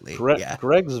 Definitely.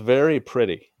 Greg's very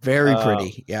pretty. Very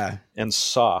pretty. Yeah. And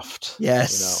soft.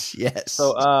 Yes. Yes.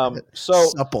 So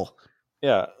supple.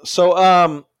 Yeah. So,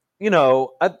 I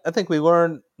think we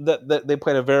learned that they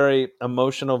played a very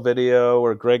emotional video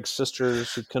where Greg's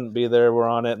sisters who couldn't be there were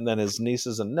on it, and then his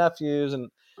nieces and nephews,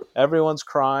 and everyone's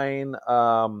crying.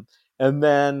 And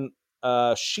then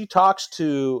she talks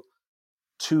to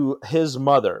his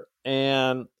mother,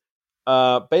 and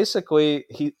basically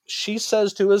she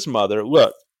says to his mother,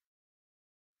 look,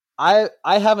 I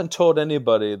haven't told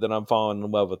anybody that I'm falling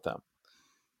in love with them,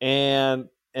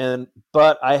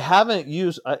 but I haven't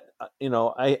used I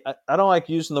don't like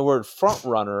using the word front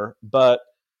runner, but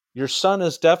your son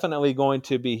is definitely going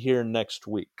to be here next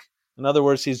week. In other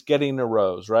words, he's getting a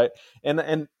rose, right?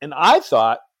 And I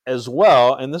thought as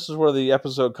well, and this is where the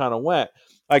episode kind of went,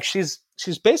 like she's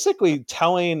basically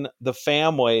telling the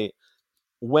family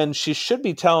when she should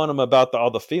be telling them about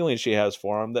all the feelings she has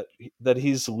for him, that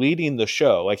he's leading the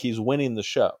show, like he's winning the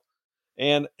show.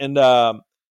 And then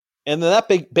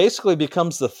that basically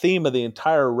becomes the theme of the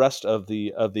entire rest of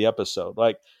the episode.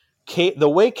 Like the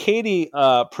way Katie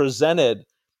presented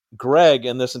Greg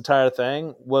in this entire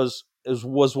thing was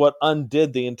what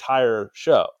undid the entire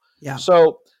show. Yeah.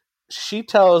 So she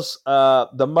tells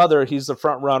the mother he's the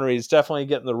front runner. He's definitely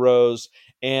getting the rose,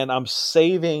 and I'm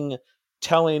saving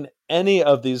telling any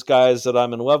of these guys that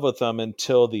I'm in love with them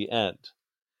until the end.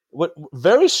 What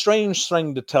very strange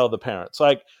thing to tell the parents.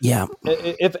 Like, yeah,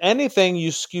 if anything,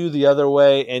 you skew the other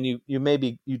way, and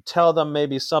you tell them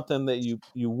maybe something that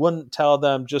you wouldn't tell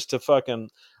them just to fucking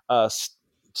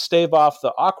stave off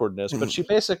the awkwardness. But she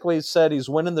basically said he's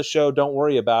winning the show. Don't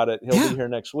worry about it. He'll be here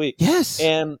next week. Yes,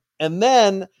 and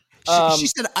then. She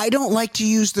said, I don't like to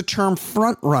use the term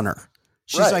front runner.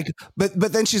 She's like,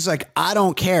 but then she's like, I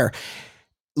don't care.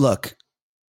 Look,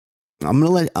 I'm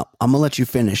going to let you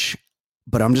finish,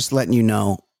 but I'm just letting you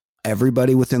know,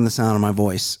 everybody within the sound of my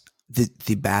voice,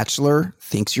 the Bachelor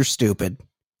thinks you're stupid,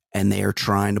 and they are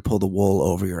trying to pull the wool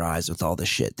over your eyes with all this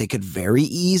shit. They could very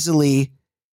easily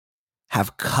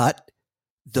have cut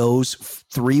those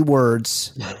 3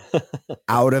 words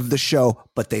out of the show,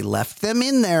 but they left them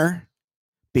in there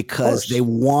because they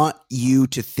want you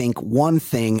to think one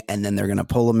thing, and then they're going to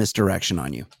pull a misdirection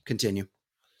on you. Continue.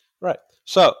 Right.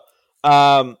 So,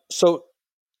 and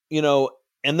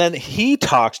then he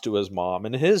talks to his mom,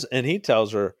 and he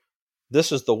tells her,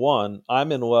 this is the one.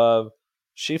 I'm in love.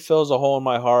 She fills a hole in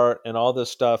my heart and all this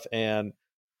stuff. And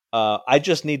I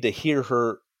just need to hear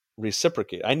her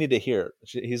reciprocate. I need to hear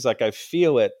it. He's like, I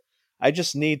feel it. I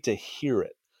just need to hear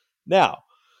it. Now,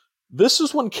 this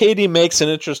is when Katie makes an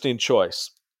interesting choice.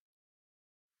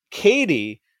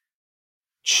 Katie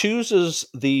chooses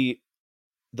the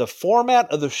format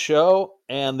of the show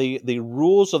and the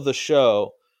rules of the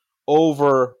show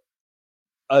over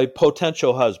a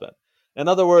potential husband. In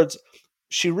other words,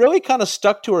 she really kind of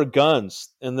stuck to her guns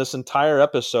in this entire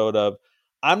episode of,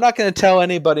 I'm not going to tell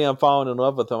anybody I'm falling in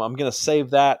love with them. I'm going to save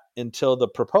that until the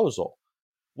proposal.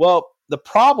 Well, the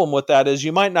problem with that is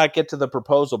you might not get to the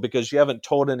proposal because you haven't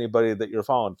told anybody that you're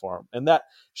falling for them. And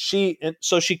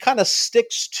so she kind of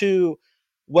sticks to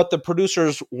what the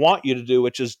producers want you to do,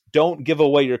 which is don't give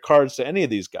away your cards to any of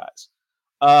these guys.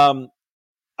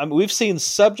 We've seen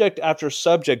subject after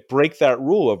subject break that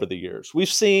rule over the years. We've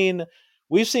seen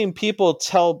people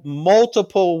tell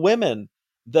multiple women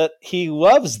that he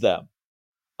loves them,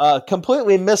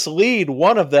 completely mislead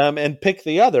one of them and pick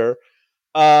the other.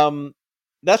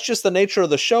 That's just the nature of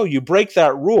the show. You break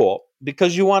that rule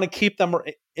because you want to keep them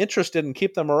interested and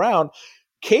keep them around.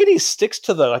 Katie sticks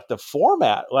to the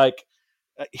format. Like,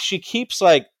 she keeps,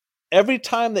 like, every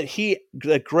time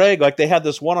that Greg, like, they had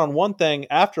this one-on-one thing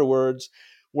afterwards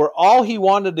where all he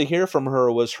wanted to hear from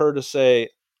her was her to say,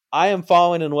 I am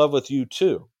falling in love with you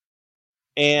too.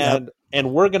 And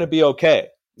we're going to be okay.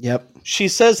 Yep. She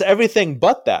says everything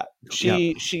but that.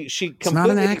 She it's not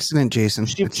an accident, Jason.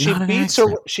 She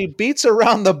beats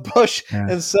around the bush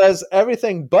and says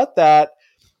everything but that.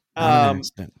 And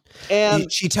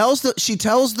she tells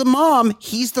the mom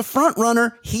he's the front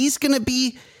runner. He's going to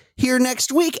be here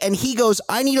next week, and he goes,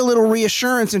 I need a little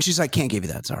reassurance, and she's like, can't give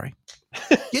you that. Sorry.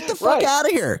 Get the fuck out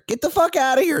of here. Get the fuck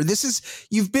out of here. This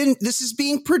is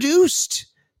being produced.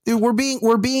 We're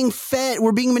being fed.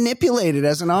 We're being manipulated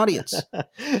as an audience.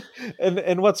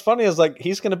 and what's funny is like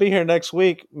he's going to be here next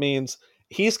week means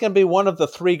he's going to be one of the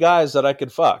 3 guys that I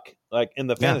could fuck like in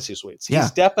the fantasy suites.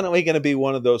 He's definitely going to be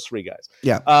one of those 3 guys.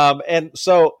 Yeah. And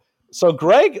so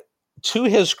Greg, to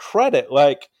his credit,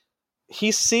 like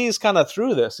he sees kind of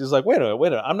through this. He's like, wait a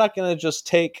minute. I'm not going to just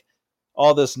take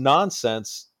all this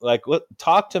nonsense. Like,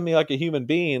 talk to me like a human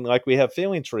being, like we have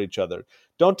feelings for each other.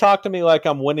 Don't talk to me like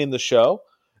I'm winning the show.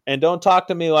 And don't talk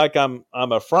to me like I'm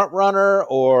a front runner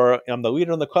or I'm the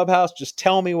leader in the clubhouse. Just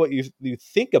tell me what you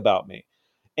think about me.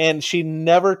 And she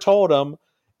never told him.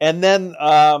 And then,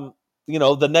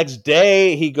 the next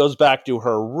day he goes back to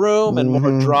her room and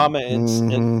more drama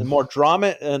and more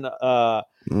drama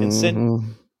and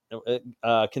sin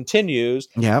continues.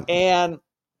 Yeah. And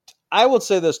I would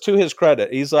say this to his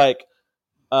credit. He's like,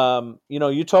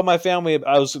 you told my family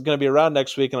I was going to be around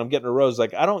next week and I'm getting a rose.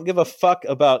 Like, I don't give a fuck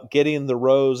about getting the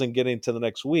rose and getting to the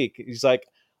next week. He's like,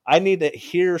 I need to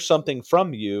hear something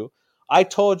from you. I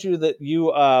told you that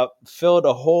you filled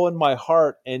a hole in my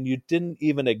heart and you didn't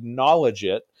even acknowledge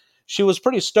it. She was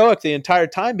pretty stoic the entire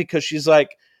time because she's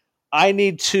like, I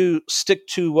need to stick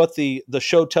to what the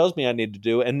show tells me I need to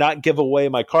do and not give away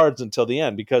my cards until the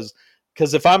end because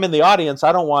if I'm in the audience,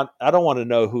 I don't want to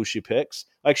know who she picks.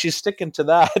 Like she's sticking to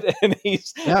that, and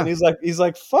he's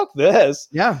like, fuck this.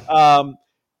 Yeah.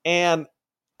 And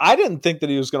I didn't think that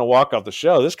he was going to walk off the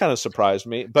show. This kind of surprised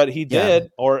me, but he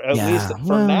did, or at least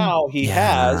for now he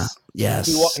has.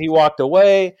 Yes. He walked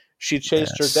away. She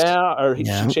chased her down, or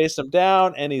she chased him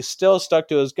down, and he's still stuck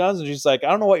to his guns. And she's like, I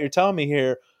don't know what you're telling me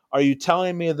here. Are you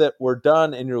telling me that we're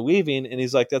done and you're leaving? And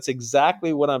he's like, that's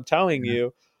exactly what I'm telling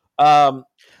you.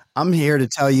 I'm here to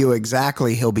tell you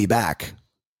exactly he'll be back.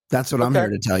 That's what I'm here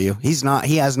to tell you. He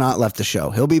has not left the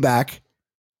show. He'll be back.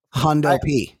 Hundo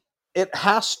P. It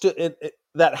has to,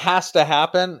 that has to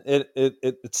happen.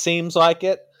 It seems like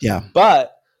it. Yeah.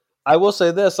 But I will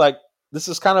say this, like, this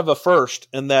is kind of a first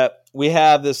in that we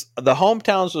have this, the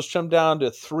hometowns was trimmed down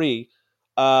to 3,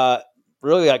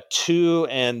 really like 2,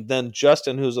 and then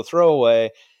Justin, who's a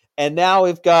throwaway. And now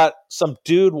we've got some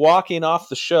dude walking off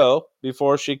the show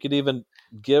before she could even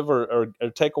give or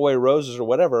take away roses or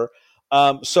whatever.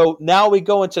 So now we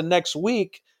go into next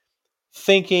week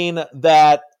thinking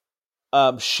that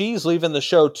she's leaving the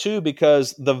show too,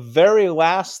 because the very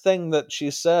last thing that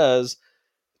she says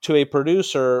to a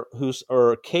producer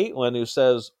or Caitlin, who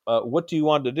says, what do you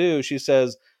want to do? She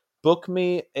says, book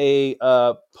me a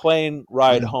plane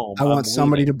ride home. I want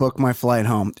somebody to book my flight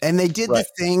home. And they did the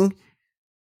thing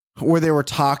where they were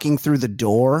talking through the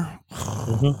door.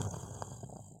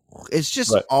 It's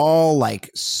just all like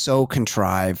so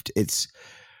contrived. It's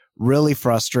really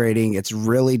frustrating. It's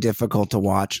really difficult to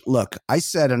watch. Look, I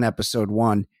said in episode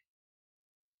 1,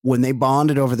 when they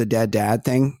bonded over the dead dad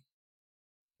thing,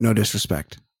 no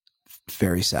disrespect,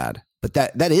 very sad. But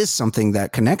that is something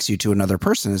that connects you to another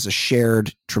person, is a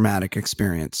shared traumatic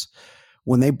experience.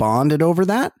 When they bonded over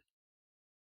that,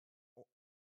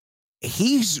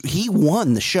 he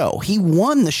won the show. He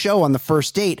won the show on the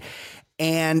first date.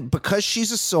 And because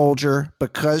she's a soldier,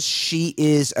 because she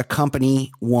is a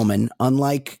company woman,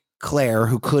 unlike Claire,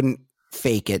 who couldn't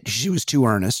fake it, she was too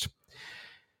earnest.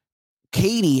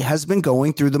 Katie has been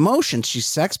going through the motions. She's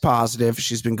sex positive.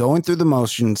 She's been going through the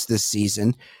motions this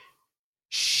season.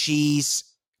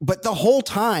 But the whole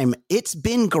time it's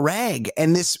been Greg,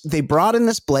 and they brought in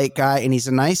this Blake guy, and he's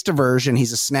a nice diversion.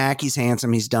 He's a snack. He's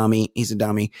handsome. He's a dummy.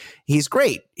 He's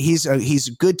great. He's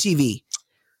good TV.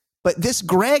 But this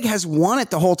Greg has won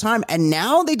it the whole time. And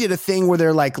now they did a thing where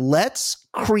they're like, let's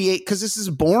create, because this is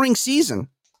a boring season,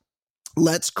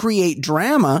 let's create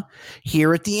drama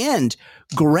here at the end.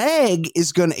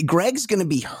 Greg's going to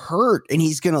be hurt and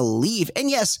he's going to leave. And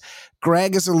yes,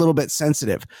 Greg is a little bit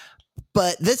sensitive,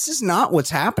 but this is not what's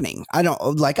happening.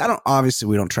 Obviously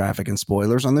we don't traffic in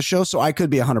spoilers on the show, so I could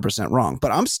be 100% wrong,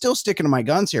 but I'm still sticking to my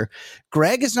guns here.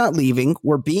 Greg is not leaving.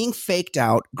 We're being faked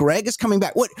out. Greg is coming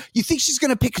back. What, you think she's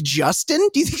going to pick Justin?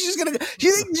 Do you think she's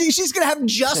going to have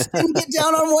Justin get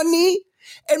down on one knee?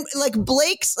 And like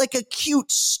Blake's like a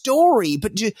cute story,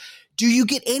 but do you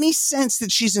get any sense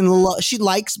that she's in love? She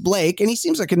likes Blake and he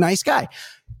seems like a nice guy.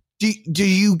 Do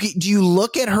you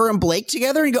look at her and Blake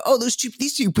together and go, oh, these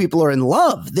two people are in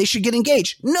love, they should get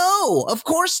engaged? No, of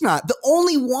course not. The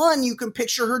only one you can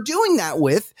picture her doing that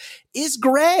with is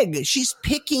Greg. She's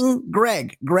picking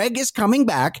Greg. Greg is coming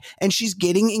back and she's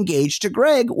getting engaged to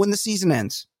Greg when the season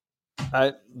ends.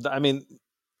 I mean,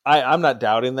 I'm not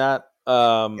doubting that,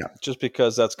 just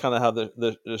because that's kind of how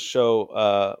the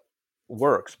show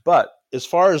works. But as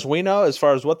far as we know, as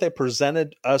far as what they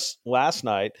presented us last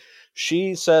night,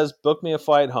 she says, book me a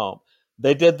flight home.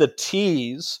 They did the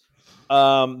tease.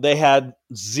 They had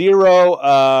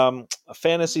zero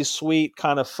fantasy suite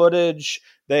kind of footage.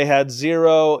 They had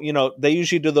zero, they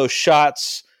usually do those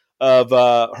shots of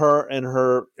her in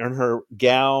her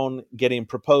gown getting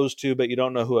proposed to, but you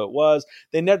don't know who it was.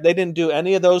 They didn't do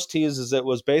any of those teases. It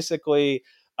was basically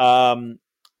Caitlyn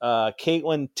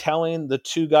telling the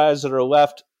two guys that are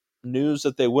left news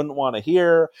that they wouldn't want to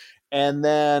hear, and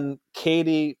then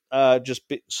Katie just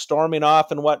storming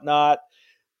off and whatnot.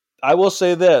 I will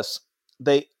say this.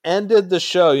 They ended the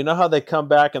show. You know how they come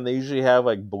back and they usually have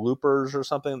like bloopers or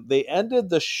something? They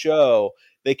ended the show.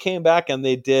 They came back and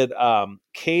they did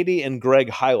Katie and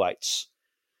Greg highlights.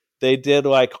 They did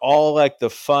like all like the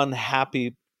fun,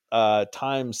 happy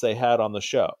times they had on the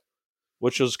show,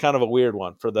 which was kind of a weird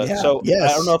one for the. Yeah, so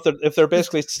yes. I don't know if they're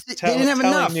basically telling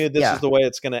you this is the way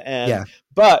it's going to end. Yeah.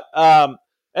 But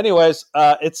anyways,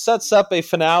 it sets up a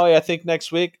finale, I think,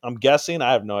 next week. I'm guessing.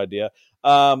 I have no idea.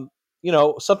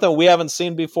 Something we haven't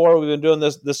seen before. We've been doing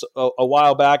this a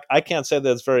while back. I can't say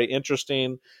that it's very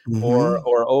interesting or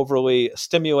overly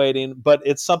stimulating, but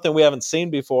it's something we haven't seen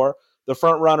before. The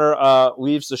front runner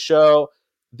leaves the show.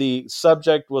 The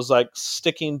subject was like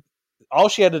sticking. All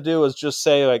she had to do was just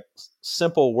say like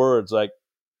simple words like,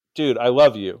 dude, I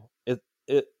love you.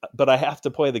 But I have to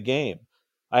play the game.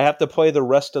 I have to play the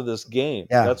rest of this game.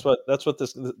 Yeah. That's what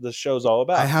this show's all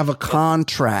about. I have a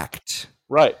contract.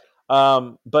 Right.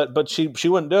 But she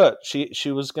wouldn't do it.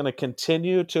 She was going to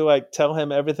continue to like tell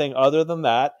him everything other than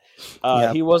that.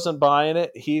 He wasn't buying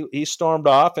it. He stormed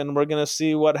off, and we're going to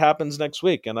see what happens next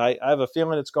week. And I have a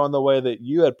feeling it's going the way that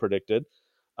you had predicted.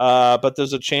 But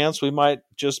there's a chance we might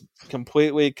just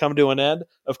completely come to an end.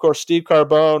 Of course, Steve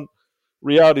Carbone,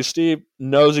 Reality Steve,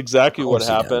 knows exactly what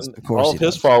happened. All of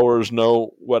his followers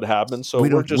know what happened. So we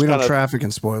don't traffic in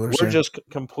spoilers. We're just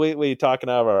completely talking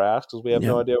out of our ass because we have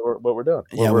no idea what we're doing.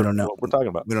 We don't know what we're talking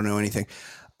about. We don't know anything.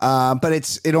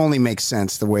 But it only makes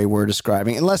sense the way we're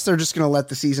describing, unless they're just going to let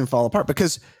the season fall apart.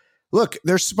 Because look,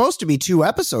 there's supposed to be 2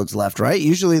 episodes left, right?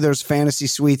 Usually there's fantasy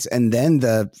suites and then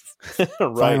the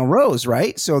right. final rose,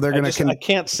 right? So they're going to. I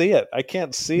can't see it. I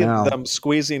can't see them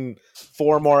squeezing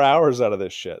 4 more hours out of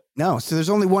this shit. No, so there's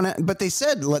only one. But they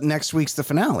said next week's the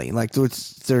finale. Like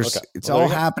it's all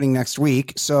happening next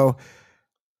week. So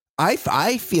I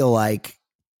feel like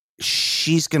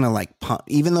she's gonna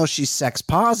even though she's sex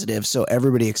positive, so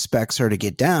everybody expects her to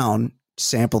get down,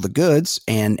 sample the goods,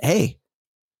 and hey,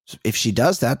 if she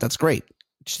does that, that's great.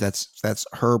 That's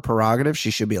her prerogative.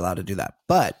 She should be allowed to do that.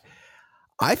 But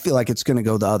I feel like it's going to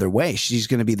go the other way. She's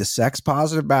going to be the sex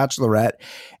positive bachelorette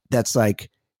that's like,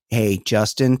 hey,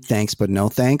 Justin, thanks, but no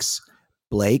thanks.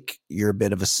 Blake, you're a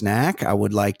bit of a snack. I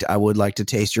would like to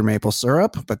taste your maple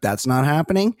syrup, but that's not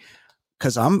happening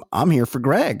because I'm here for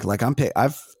Greg. Like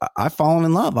I've fallen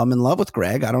in love. I'm in love with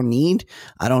Greg. I don't need,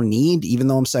 even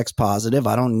though I'm sex positive,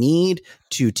 I don't need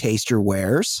to taste your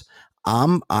wares.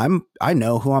 I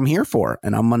know who I'm here for,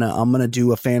 and I'm gonna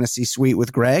do a fantasy suite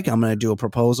with Greg. I'm gonna do a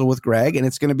proposal with Greg, and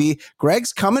it's gonna be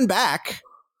Greg's coming back,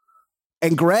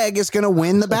 and Greg is gonna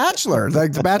win the Bachelor,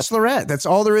 like the Bachelorette. That's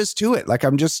all there is to it. Like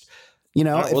I'm just,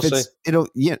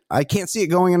 I can't see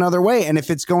it going another way, and if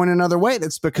it's going another way,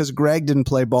 that's because Greg didn't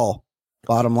play ball.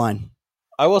 Bottom line.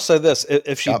 I will say this: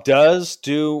 if she does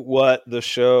do what the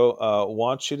show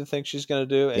wants you to think she's going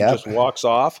to do, and just walks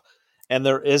off. And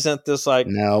there isn't this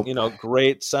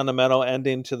great sentimental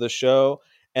ending to the show.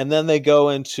 And then they go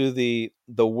into the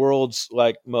world's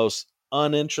like most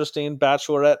uninteresting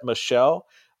bachelorette, Michelle.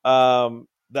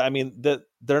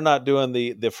 They're not doing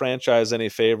the franchise any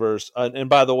favors. And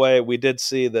by the way, we did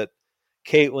see that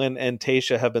Caitlyn and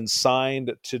Tayshia have been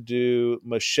signed to do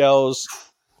Michelle's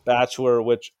Bachelor,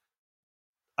 which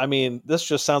this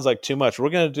just sounds like too much. We're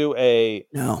going to do a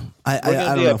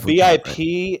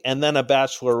VIP and then a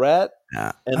Bachelorette,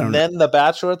 and then the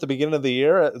Bachelor at the beginning of the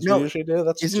year, as we usually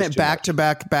do. Isn't it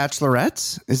back-to-back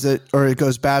Bachelorettes? Is it, or it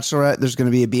goes Bachelorette? There's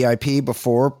going to be a VIP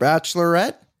before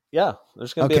Bachelorette. Yeah,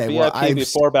 there's going to be a VIP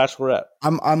before Bachelorette.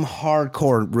 I'm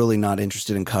hardcore, really not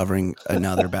interested in covering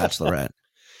another Bachelorette.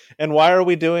 And why are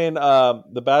we doing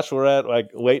the Bachelorette like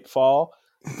late fall?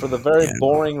 For the very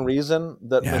boring reason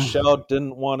that Michelle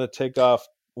didn't want to take off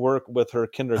work with her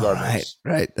kindergartners.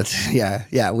 Right. That's we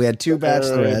had 2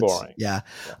 bachelorettes. Boring. Yeah.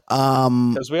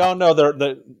 Because we all know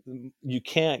that you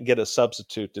can't get a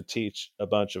substitute to teach a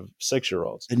bunch of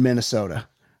 6-year-olds in Minnesota.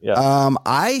 Yeah.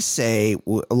 I say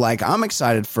I'm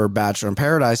excited for Bachelor in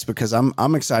Paradise because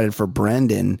I'm excited for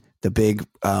Brendan, the big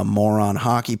moron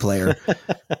hockey player,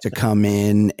 to come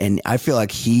in, and I feel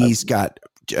like he's got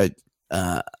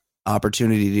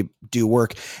opportunity to do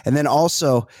work. And then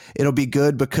also it'll be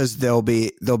good because there'll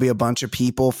be a bunch of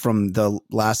people from the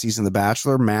last season, The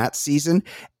Bachelor, Matt's season,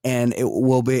 and it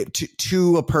will be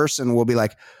to a person will be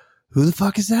like, who the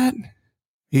fuck is that?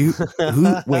 Who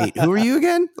are you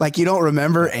again? Like, you don't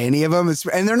remember any of them.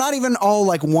 And they're not even all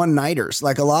like one-nighters.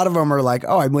 Like, a lot of them are like,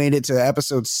 oh, I made it to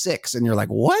episode 6. And you're like,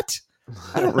 what?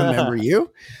 I don't remember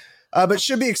you. But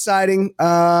should be exciting.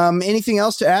 Anything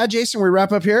else to add, Jason? We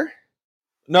wrap up here?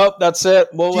 Nope, that's it.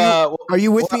 Are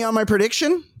you with me on my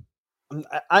prediction?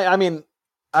 I mean,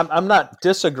 I'm not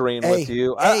disagreeing with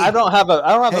you. I don't have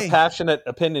a passionate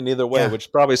opinion either way, which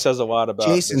probably says a lot about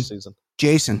this season.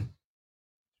 Jason,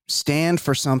 stand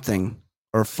for something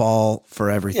or fall for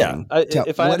everything. Yeah.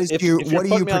 What do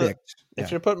you predict?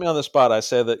 If you're putting me on the spot, I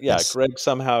say that Greg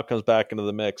somehow comes back into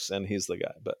the mix and he's the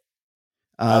guy. But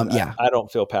I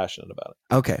don't feel passionate about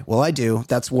it. Okay, well, I do.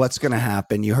 That's what's going to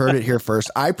happen. You heard it here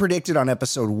first. I predicted on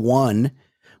episode 1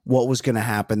 what was going to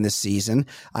happen this season.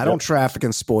 I don't traffic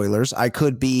in spoilers. I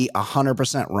could be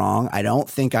 100% wrong. I don't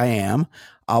think I am.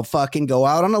 I'll fucking go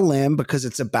out on a limb because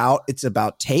it's about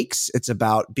takes. It's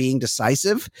about being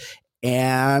decisive.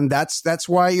 And that's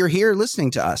why you're here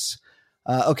listening to us.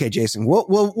 Okay, Jason, we'll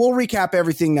recap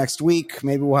everything next week.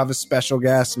 Maybe we'll have a special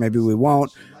guest. Maybe we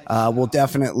won't. We'll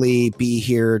definitely be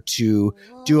here to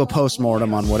do a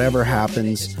postmortem on whatever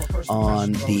happens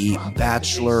on the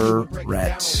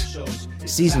Bachelorette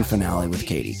season finale with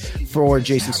Katie. For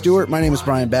Jason Stewart, my name is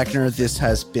Brian Beckner. This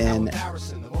has been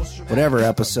whatever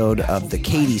episode of the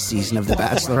Katie season of The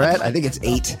Bachelorette. I think it's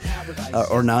 8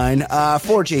 or 9.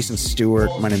 For Jason Stewart,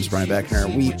 my name is Brian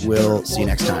Beckner. We will see you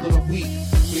next time. We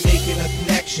making a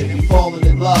connection, we falling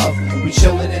in love. We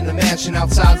chilling in the mansion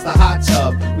outside the hot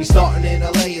tub. We starting in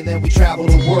LA and then we travel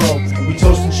the world. We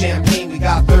toasting champagne, we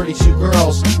got 32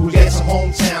 girls. Who gets a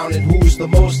hometown and who's the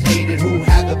most hated? Who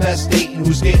had the best date and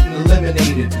who's getting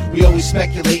eliminated? We always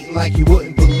speculating like you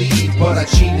wouldn't believe, but I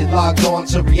cheated, logged on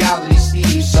to reality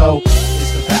Steve. So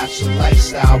it's the Bachelor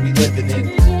lifestyle we living in.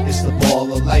 It's the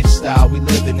baller lifestyle we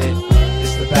living in.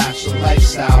 It's the Bachelor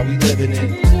lifestyle we living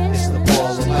in. It's the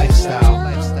baller lifestyle.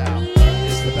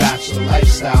 It's the Bachelor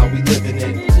lifestyle we living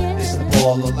in. It's the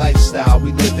baller lifestyle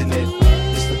we living in.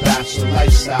 It's the Bachelor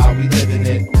lifestyle we living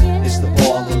in. It's the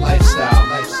baller lifestyle.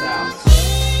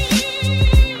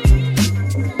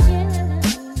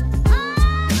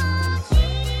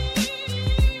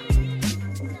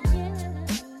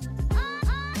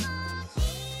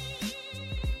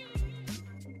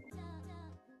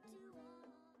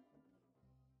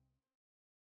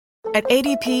 At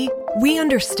ADP, we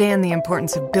understand the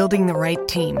importance of building the right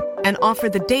team and offer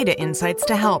the data insights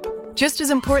to help. Just as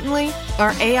importantly,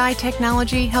 our AI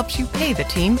technology helps you pay the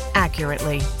team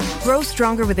accurately. Grow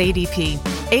stronger with ADP.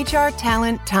 HR,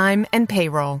 talent, time, and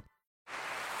payroll.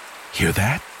 Hear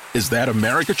that? Is that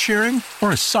America cheering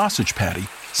or a sausage patty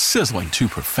sizzling to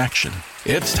perfection?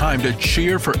 It's time to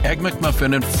cheer for Egg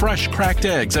McMuffin and fresh cracked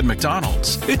eggs at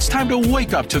McDonald's. It's time to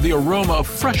wake up to the aroma of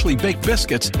freshly baked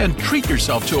biscuits and treat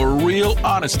yourself to a real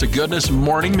honest-to-goodness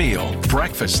morning meal.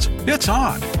 Breakfast, it's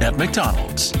on at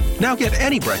McDonald's. Now get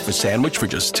any breakfast sandwich for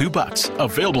just $2.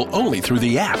 Available only through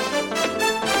the app.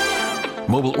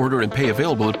 Mobile order and pay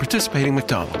available at participating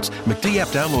McDonald's. McD app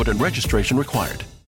download and registration required.